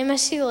 a man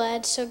must be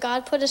led, so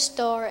God put a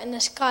star in the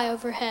sky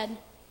overhead.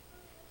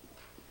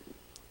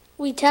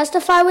 We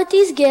testify with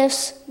these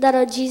gifts that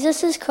our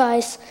Jesus is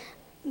Christ.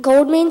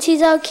 Gold means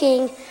he's our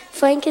king.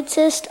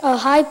 Frankincense, our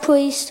high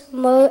priest.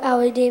 Myrrh, our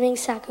redeeming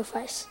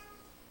sacrifice.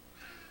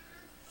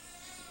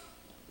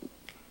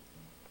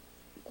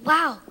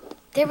 Wow,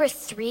 there were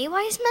 3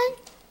 wise men?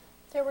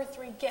 There were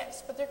 3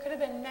 gifts, but there could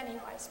have been many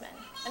wise men,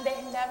 and they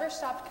never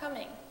stopped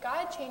coming.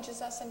 God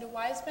changes us into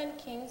wise men,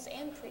 kings,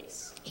 and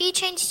priests. He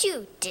changed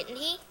you, didn't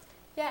he?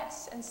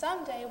 Yes, and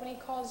someday when he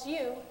calls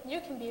you,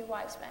 you can be a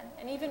wise man,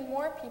 and even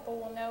more people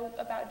will know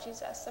about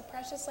Jesus, the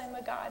precious Lamb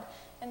of God,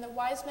 and the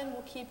wise men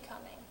will keep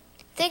coming.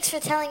 Thanks for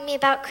telling me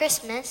about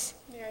Christmas.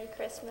 Merry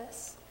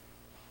Christmas.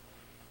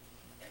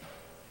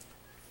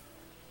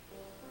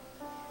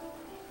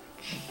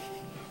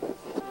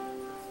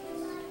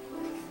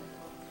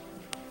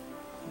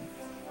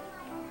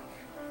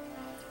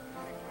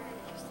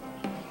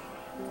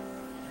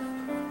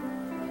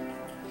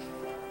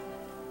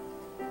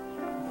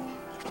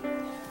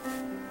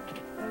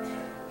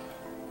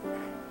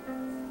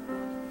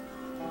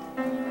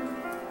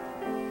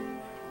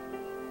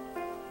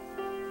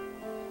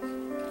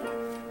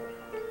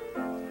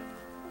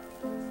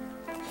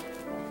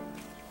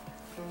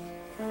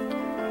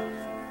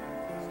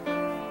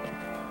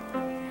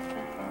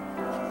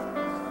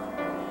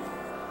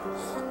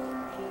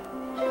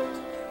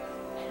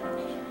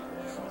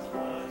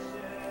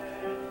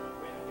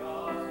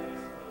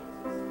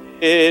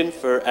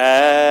 For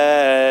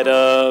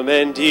Adam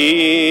and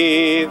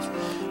Eve,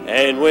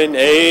 and when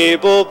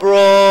Abel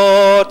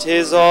brought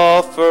his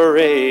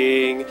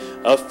offering,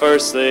 a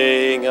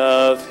firstling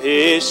of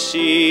his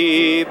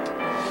sheep,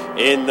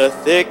 in the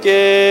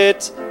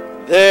thicket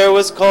there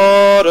was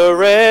caught a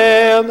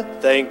ram.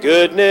 Thank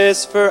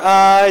goodness for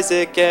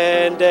Isaac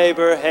and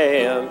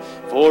Abraham.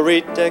 For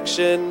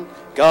rejection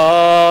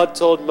God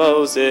told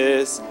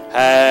Moses,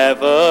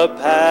 have a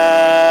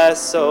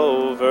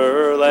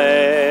Passover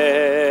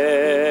lamb.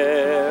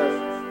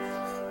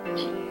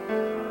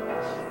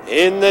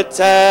 In the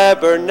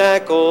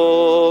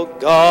tabernacle,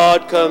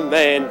 God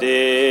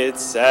commanded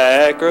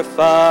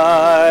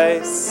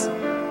sacrifice.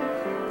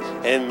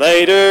 And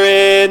later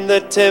in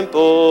the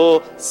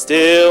temple,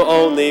 still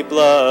only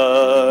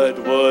blood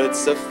would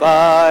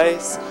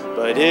suffice.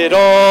 But it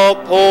all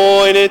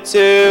pointed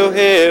to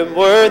him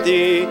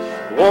worthy,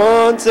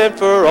 once and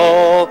for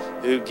all,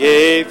 who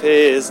gave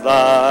his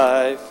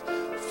life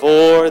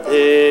for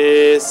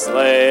this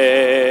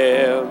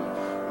lamb.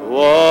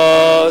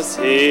 Was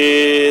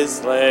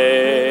his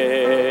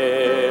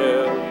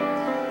lamb.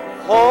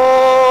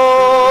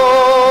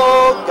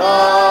 Oh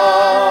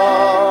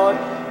God,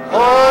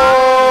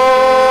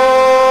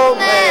 oh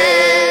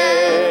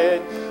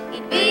man,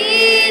 he'd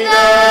be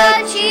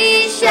the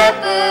chief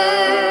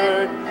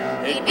shepherd,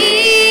 he'd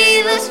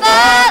be the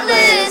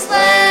spotless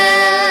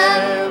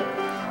lamb,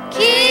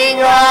 king,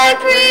 high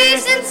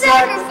priest, and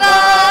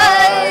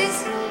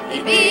sacrifice.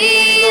 He'd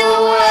be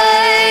the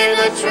way,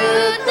 the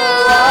truth, the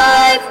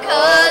life,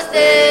 'cause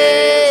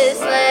this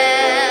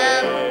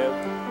lamb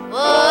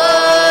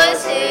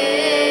was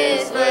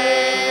his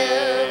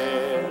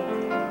lamb.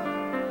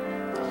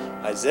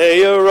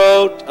 Isaiah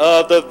wrote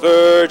of the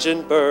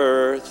virgin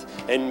birth,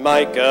 and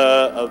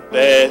Micah of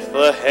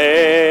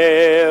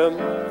Bethlehem.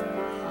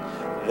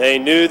 They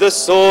knew the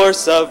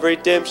source of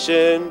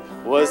redemption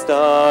was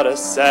not a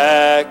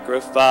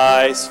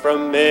sacrifice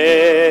from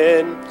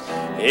men.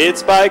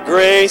 It's by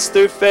grace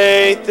through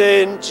faith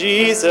in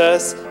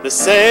Jesus, the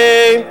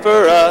same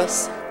for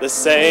us, the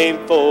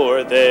same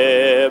for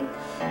them.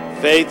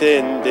 Faith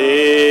in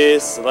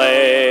this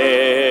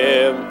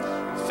Lamb,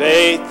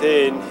 faith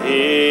in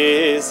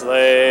his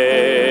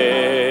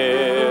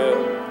Lamb.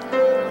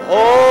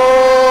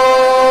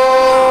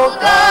 Oh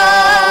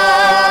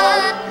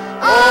God,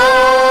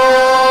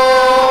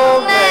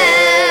 oh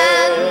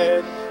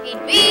man,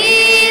 he'd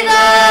be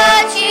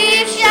the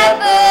chief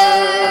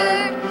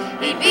shepherd,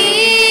 he'd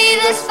be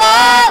the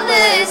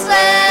spotless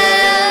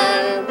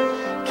lamb,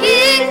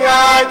 king,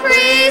 high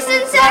priest,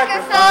 and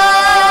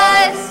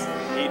sacrifice.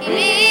 He'd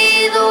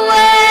be the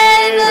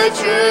way, the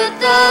truth,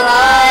 the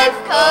life,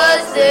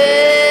 'cause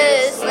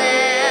this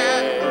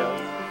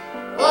lamb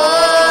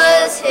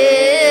was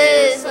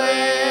his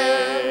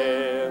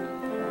lamb.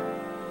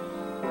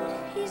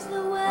 He's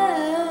the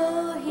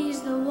well,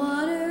 he's the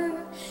water,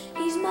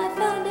 he's my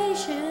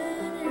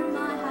foundation and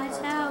my high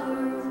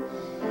tower.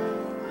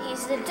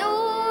 He's the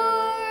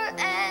door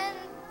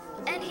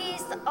and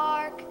he's the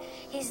ark,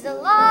 he's the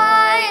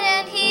light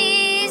and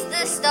he's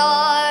the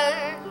star.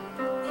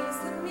 He's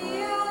the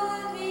meal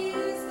and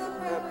he's the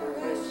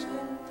preparation.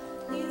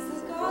 He's the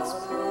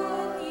gospel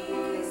and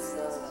he's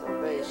the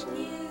salvation.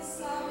 He is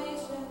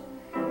salvation.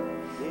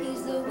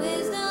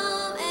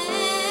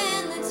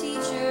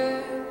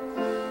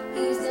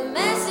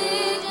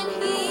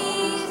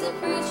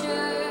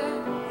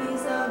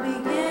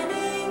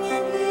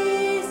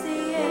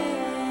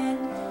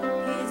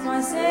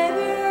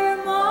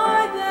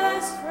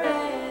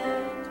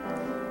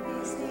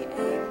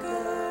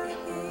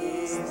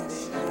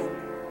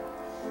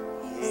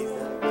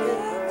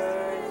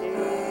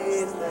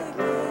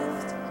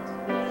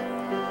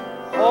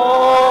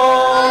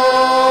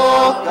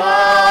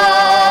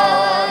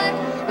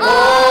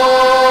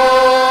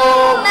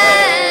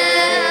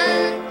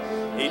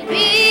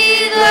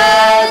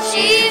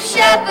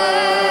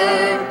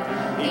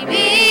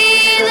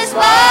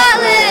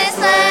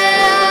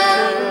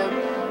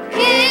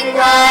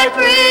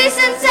 priest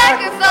and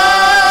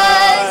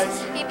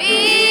sacrifice. He'd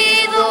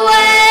be the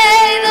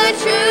way, the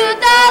truth,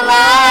 the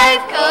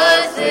life,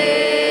 'cause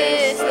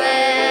this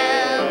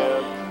lamb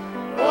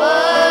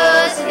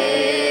was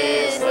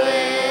his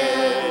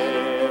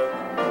lamb.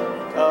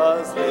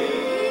 'Cause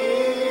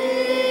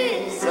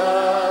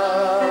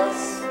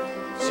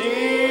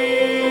Jesus,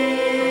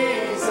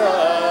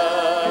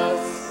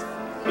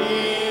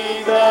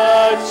 He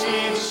the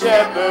chief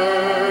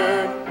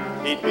shepherd,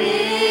 He'd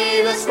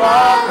be the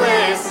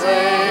spotless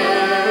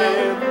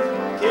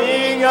lamb,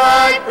 King,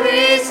 high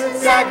priest, and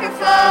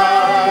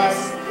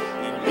sacrifice.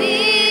 He'd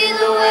be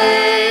the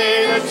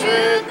way, the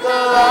truth, the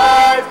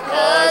life,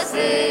 'cause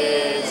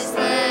this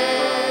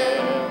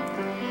lamb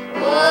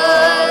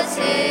was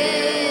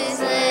his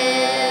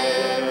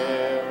lamb.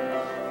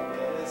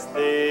 Yes,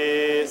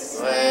 this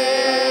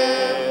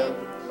lamb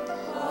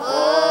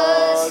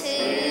was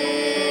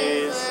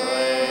his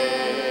lamb.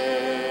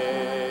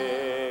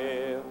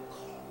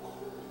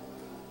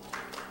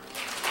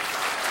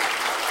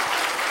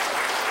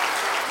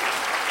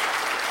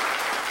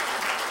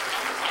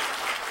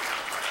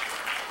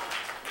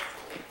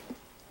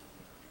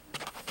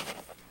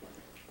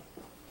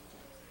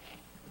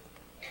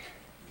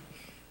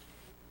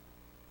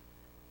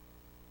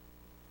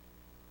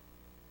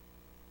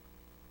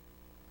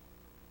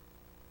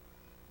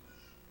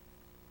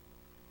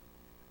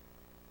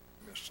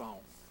 This song.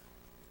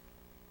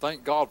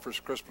 Thank God for His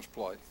Christmas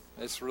play.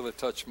 It's really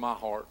touched my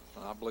heart,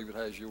 and I believe it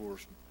has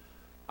yours.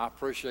 I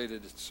appreciate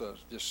it. It's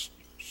just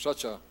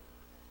such a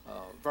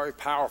very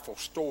powerful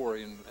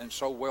story and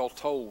so well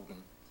told.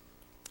 And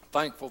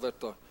thankful that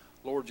the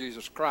Lord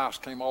Jesus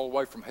Christ came all the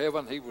way from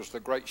heaven. He was the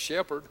great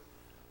shepherd.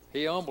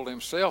 He humbled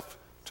Himself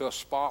to a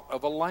spot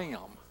of a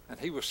lamb, and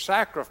He was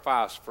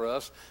sacrificed for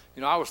us.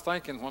 You know, I was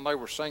thinking when they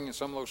were singing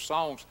some of those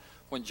songs,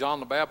 when John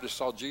the Baptist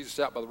saw Jesus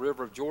out by the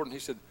river of Jordan, he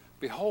said,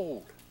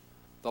 "Behold,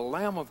 the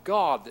Lamb of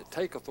God that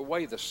taketh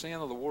away the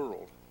sin of the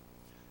world."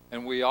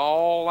 And we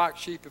all, like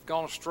sheep, have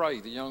gone astray.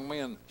 The young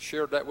men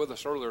shared that with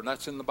us earlier, and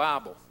that's in the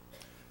Bible.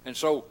 And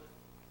so,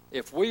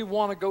 if we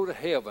want to go to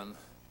heaven,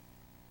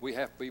 we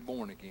have to be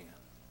born again.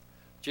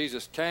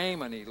 Jesus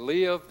came, and He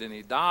lived, and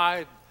He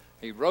died.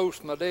 He rose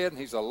from the dead,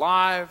 and He's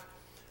alive.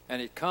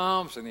 And He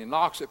comes, and He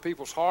knocks at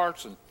people's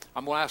hearts. And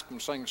I'm going to ask Him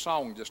to sing a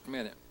song in just a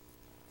minute.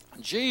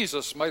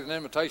 Jesus made an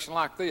invitation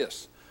like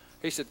this.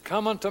 He said,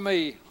 "Come unto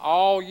me,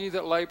 all ye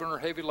that labor and are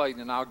heavy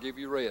laden, and I'll give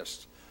you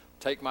rest.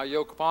 Take my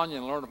yoke upon you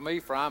and learn of me,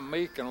 for I'm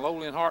meek and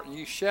lowly in heart, and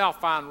ye shall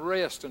find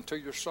rest unto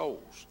your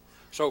souls."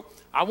 So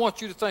I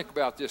want you to think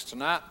about this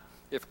tonight.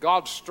 If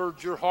God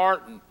stirred your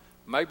heart, and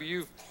maybe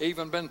you've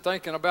even been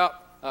thinking about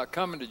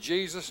coming to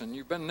Jesus, and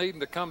you've been needing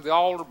to come to the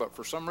altar, but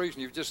for some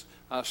reason you've just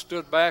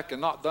stood back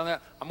and not done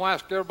that, I'm going to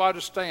ask everybody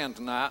to stand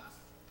tonight.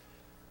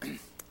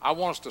 I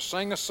want us to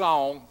sing a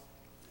song,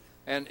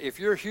 and if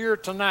you're here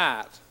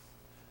tonight,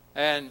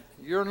 and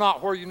you're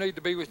not where you need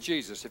to be with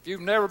Jesus, if you've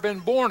never been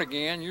born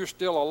again, you're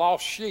still a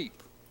lost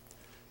sheep.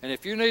 And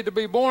if you need to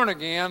be born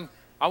again,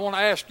 I want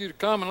to ask you to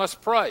come and let's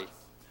pray.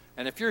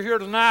 And if you're here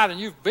tonight and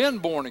you've been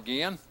born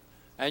again,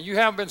 and you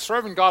haven't been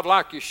serving God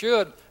like you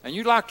should, and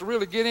you'd like to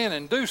really get in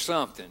and do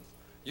something,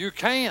 you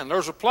can.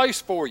 There's a place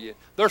for you.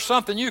 There's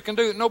something you can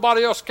do that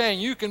nobody else can.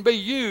 You can be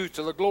you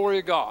to the glory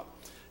of God.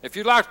 If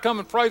you'd like to come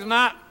and pray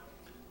tonight,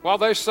 while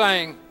they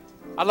sing,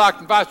 I'd like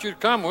to invite you to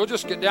come. We'll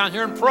just get down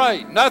here and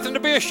pray. Nothing to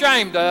be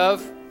ashamed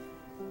of.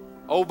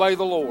 Obey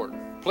the Lord.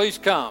 Please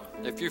come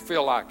if you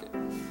feel like it.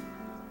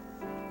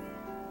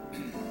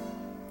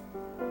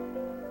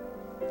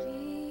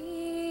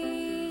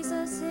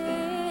 Jesus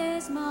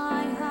is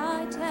my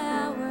high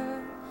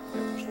tower.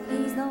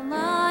 He's the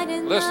light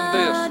in Listen to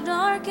the this.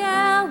 dark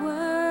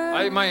hour.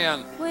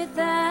 Amen.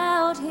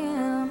 Without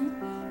Him,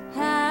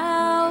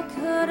 how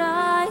could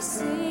I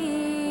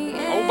see?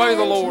 Obey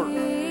the Lord.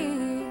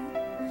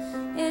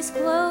 Is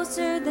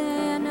closer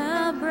than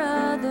a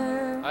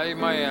brother.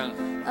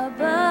 Amen.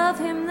 Above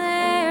Him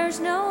there's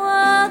no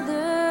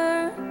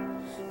other.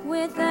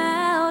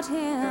 Without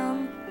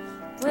Him,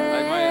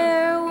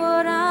 where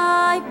would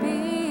I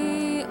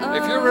be?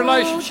 If your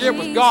relationship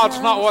with God's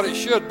not what it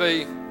should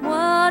be,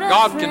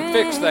 God can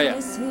fix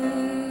that.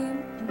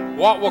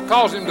 What will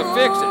cause Him to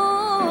fix it?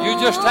 You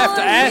just have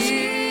to ask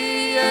Him.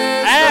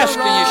 Ask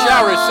and you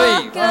shall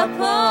receive.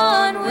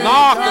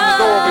 Knock and the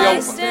door will be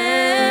open.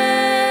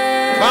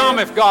 Come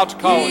if God's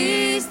calling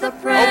you.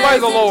 Obey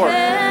the Lord.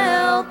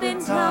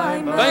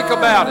 Think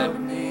about it.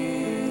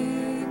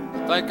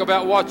 Think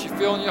about what you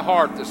feel in your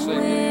heart this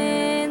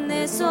evening.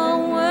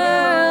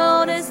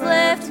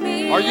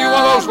 Are you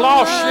one of those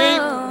lost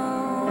sheep?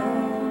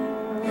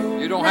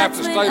 You don't have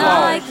to stay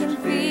lost.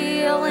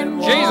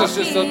 Jesus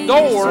is the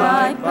door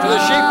to the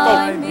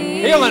sheepfold.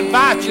 He'll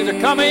invite you to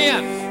come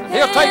in.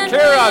 He'll take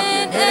care of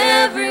you.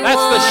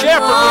 That's the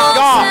shepherd we've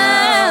got.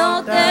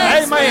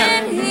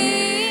 Amen.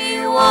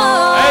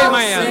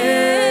 Amen.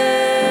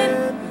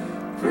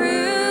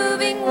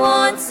 Proving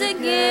once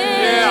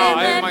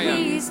again that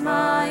He's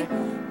my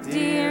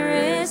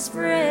dearest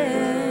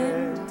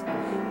friend.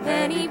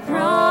 And He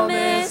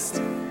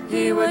promised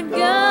He would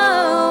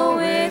go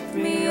with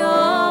me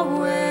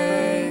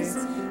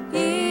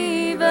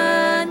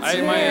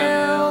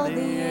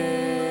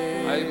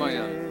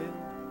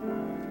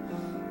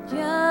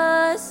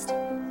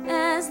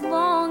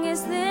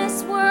as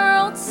this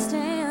world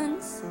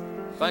stands.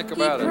 Think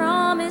about He it.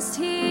 promised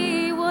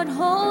He would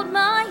hold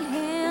my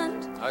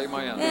hand.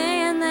 Amen.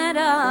 And that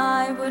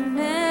I would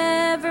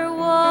never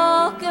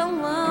walk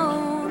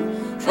alone.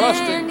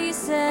 Trust and Him. He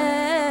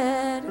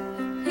said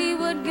He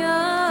would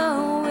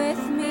go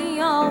with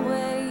me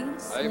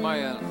always.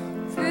 Amen.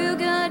 Through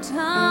good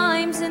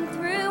times and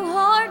through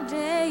hard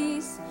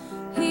days,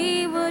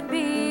 He would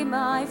be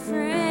my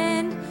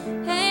friend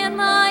and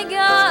my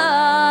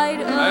guide.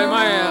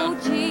 Amen. Oh,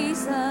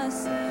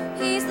 Jesus,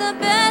 He's the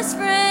best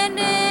friend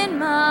in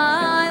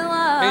my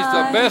life. He's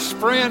the best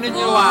friend in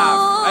your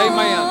life.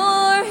 Amen.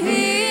 For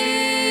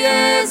He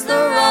is the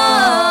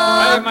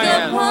rock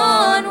Amen.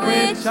 upon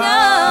which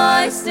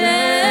I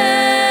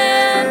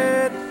stand.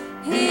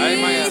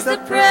 He's the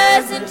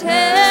present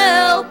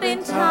help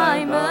in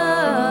time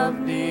of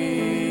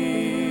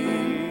need.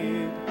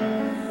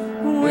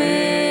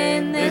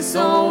 When this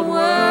old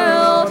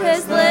world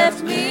has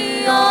left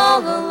me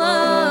all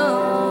alone,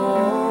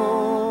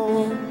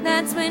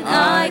 that's when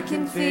I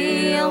can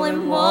feel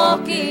Him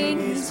walking.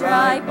 He's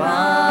right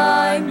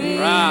by me.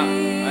 Right.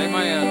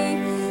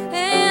 Amen.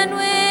 And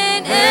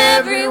when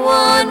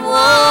everyone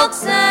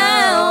walks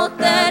out,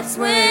 that's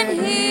when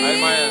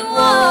He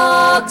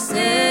walks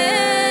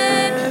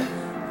in,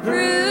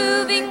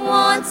 proving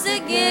once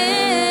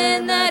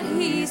again that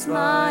He's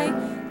my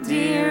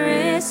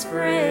dearest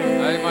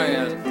friend.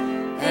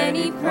 Amen. And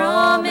He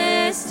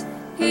promised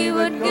He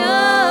would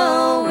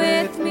go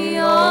with me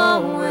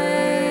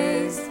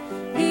always,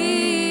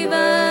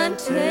 even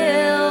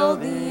till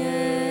the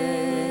end.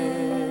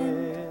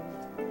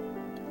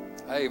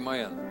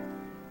 Amen.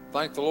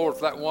 Thank the Lord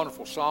for that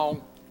wonderful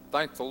song.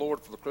 Thank the Lord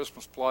for the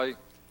Christmas play.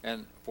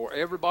 And for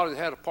everybody that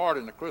had a part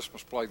in the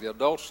Christmas play, the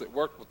adults that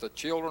worked with the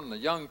children, the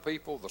young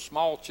people, the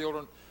small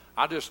children,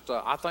 I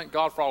thank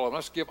God for all of them.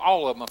 Let's give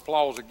all of them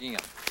applause again.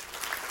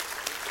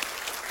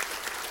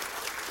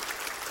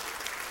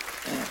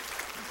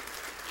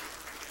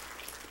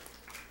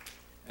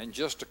 In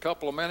just a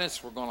couple of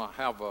minutes, we're going to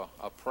have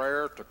a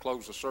prayer to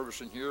close the service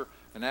in here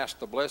and ask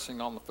the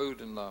blessing on the food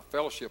in the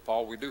fellowship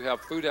hall. We do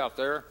have food out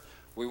there.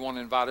 We want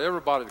to invite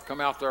everybody to come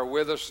out there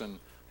with us and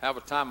have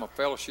a time of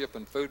fellowship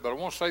and food. But I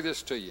want to say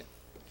this to you.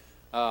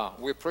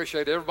 We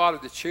appreciate everybody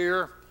that's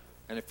here.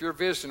 And if you're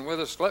visiting with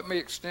us, let me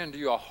extend to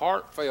you a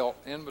heartfelt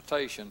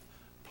invitation.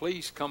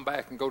 Please come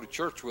back and go to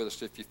church with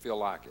us if you feel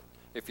like it.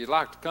 If you'd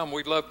like to come,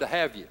 we'd love to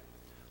have you.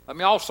 Let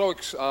me also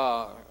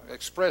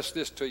express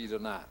this to you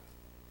tonight.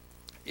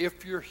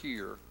 If you're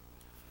here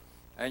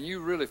and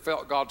you really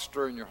felt God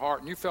stir in your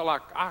heart and you felt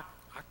like I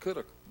could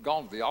have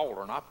gone to the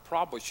altar and I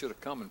probably should have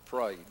come and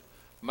prayed.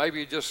 Maybe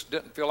you just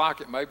didn't feel like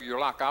it. Maybe you're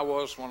like I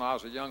was when I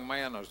was a young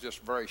man. I was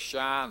just very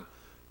shy. And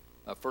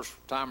the first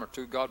time or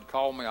two God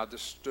called me, I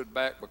just stood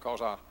back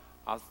because I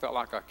felt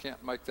like I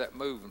can't make that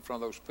move in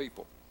front of those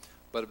people.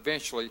 But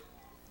eventually,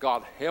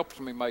 God helped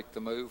me make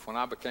the move. When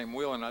I became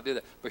willing, I did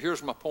it. But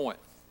here's my point.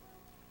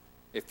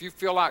 If you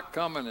feel like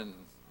coming and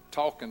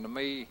talking to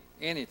me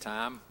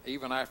anytime,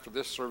 even after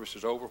this service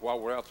is over, while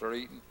we're out there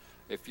eating,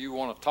 if you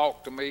want to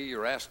talk to me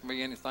or ask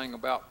me anything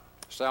about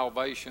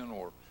salvation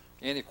or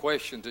any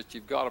questions that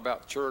you've got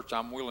about church,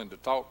 I'm willing to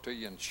talk to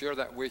you and share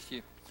that with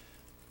you.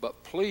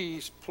 But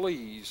please,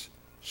 please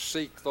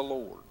seek the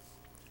Lord.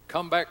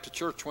 Come back to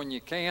church when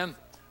you can.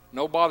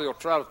 Nobody will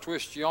try to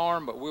twist your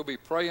arm, but we'll be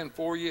praying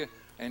for you.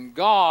 And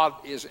God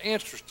is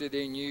interested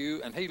in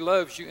you, and He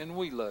loves you, and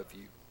we love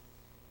you.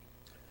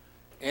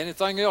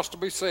 Anything else to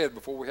be said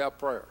before we have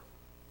prayer?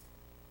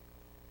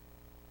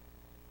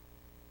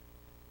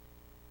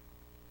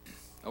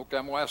 Okay,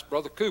 I'm going to ask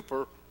Brother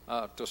Cooper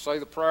to say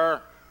the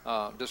prayer,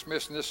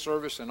 dismissing this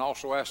service, and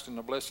also asking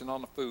the blessing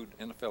on the food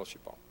in the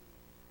fellowship hall.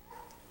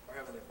 Our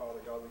Heavenly Father,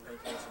 God, we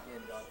thank you once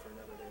again, God, for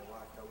another day of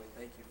life. God, we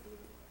thank you for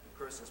the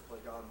Christmas play,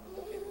 God, and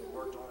the people who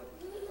worked on it.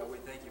 God, we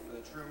thank you for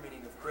the true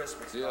meaning of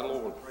Christmas. Yeah, God,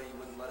 Lord. we pray you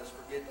wouldn't let us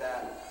forget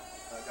that.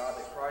 God,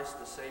 that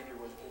Christ the Savior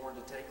was born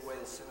to take away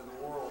the sin of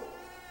the world.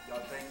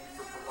 God, thank you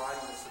for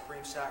providing the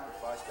supreme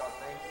sacrifice. God,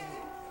 thank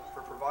you for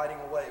providing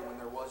a way when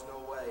there was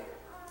no way.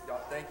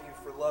 God, thank you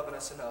for loving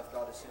us enough,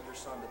 God, to send your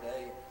Son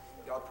today.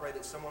 God, pray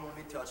that someone would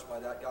be touched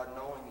by that, God,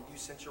 knowing that you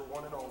sent your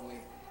one and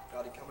only,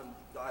 God, to come and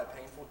die a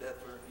painful death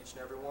for each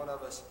and every one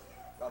of us.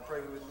 God,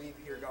 pray we would leave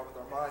here, God, with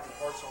our minds and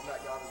hearts on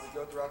that, God, as we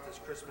go throughout this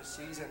Christmas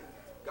season.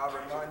 God,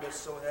 remind us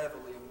so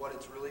heavily of what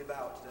it's really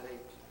about today.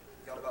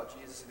 God, about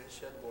Jesus and His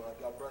shed blood.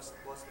 God, bless the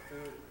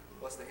food,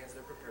 bless the hands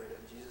that prepared it.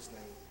 In Jesus'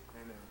 name,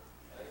 amen.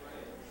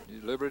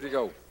 You're liberty to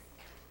go.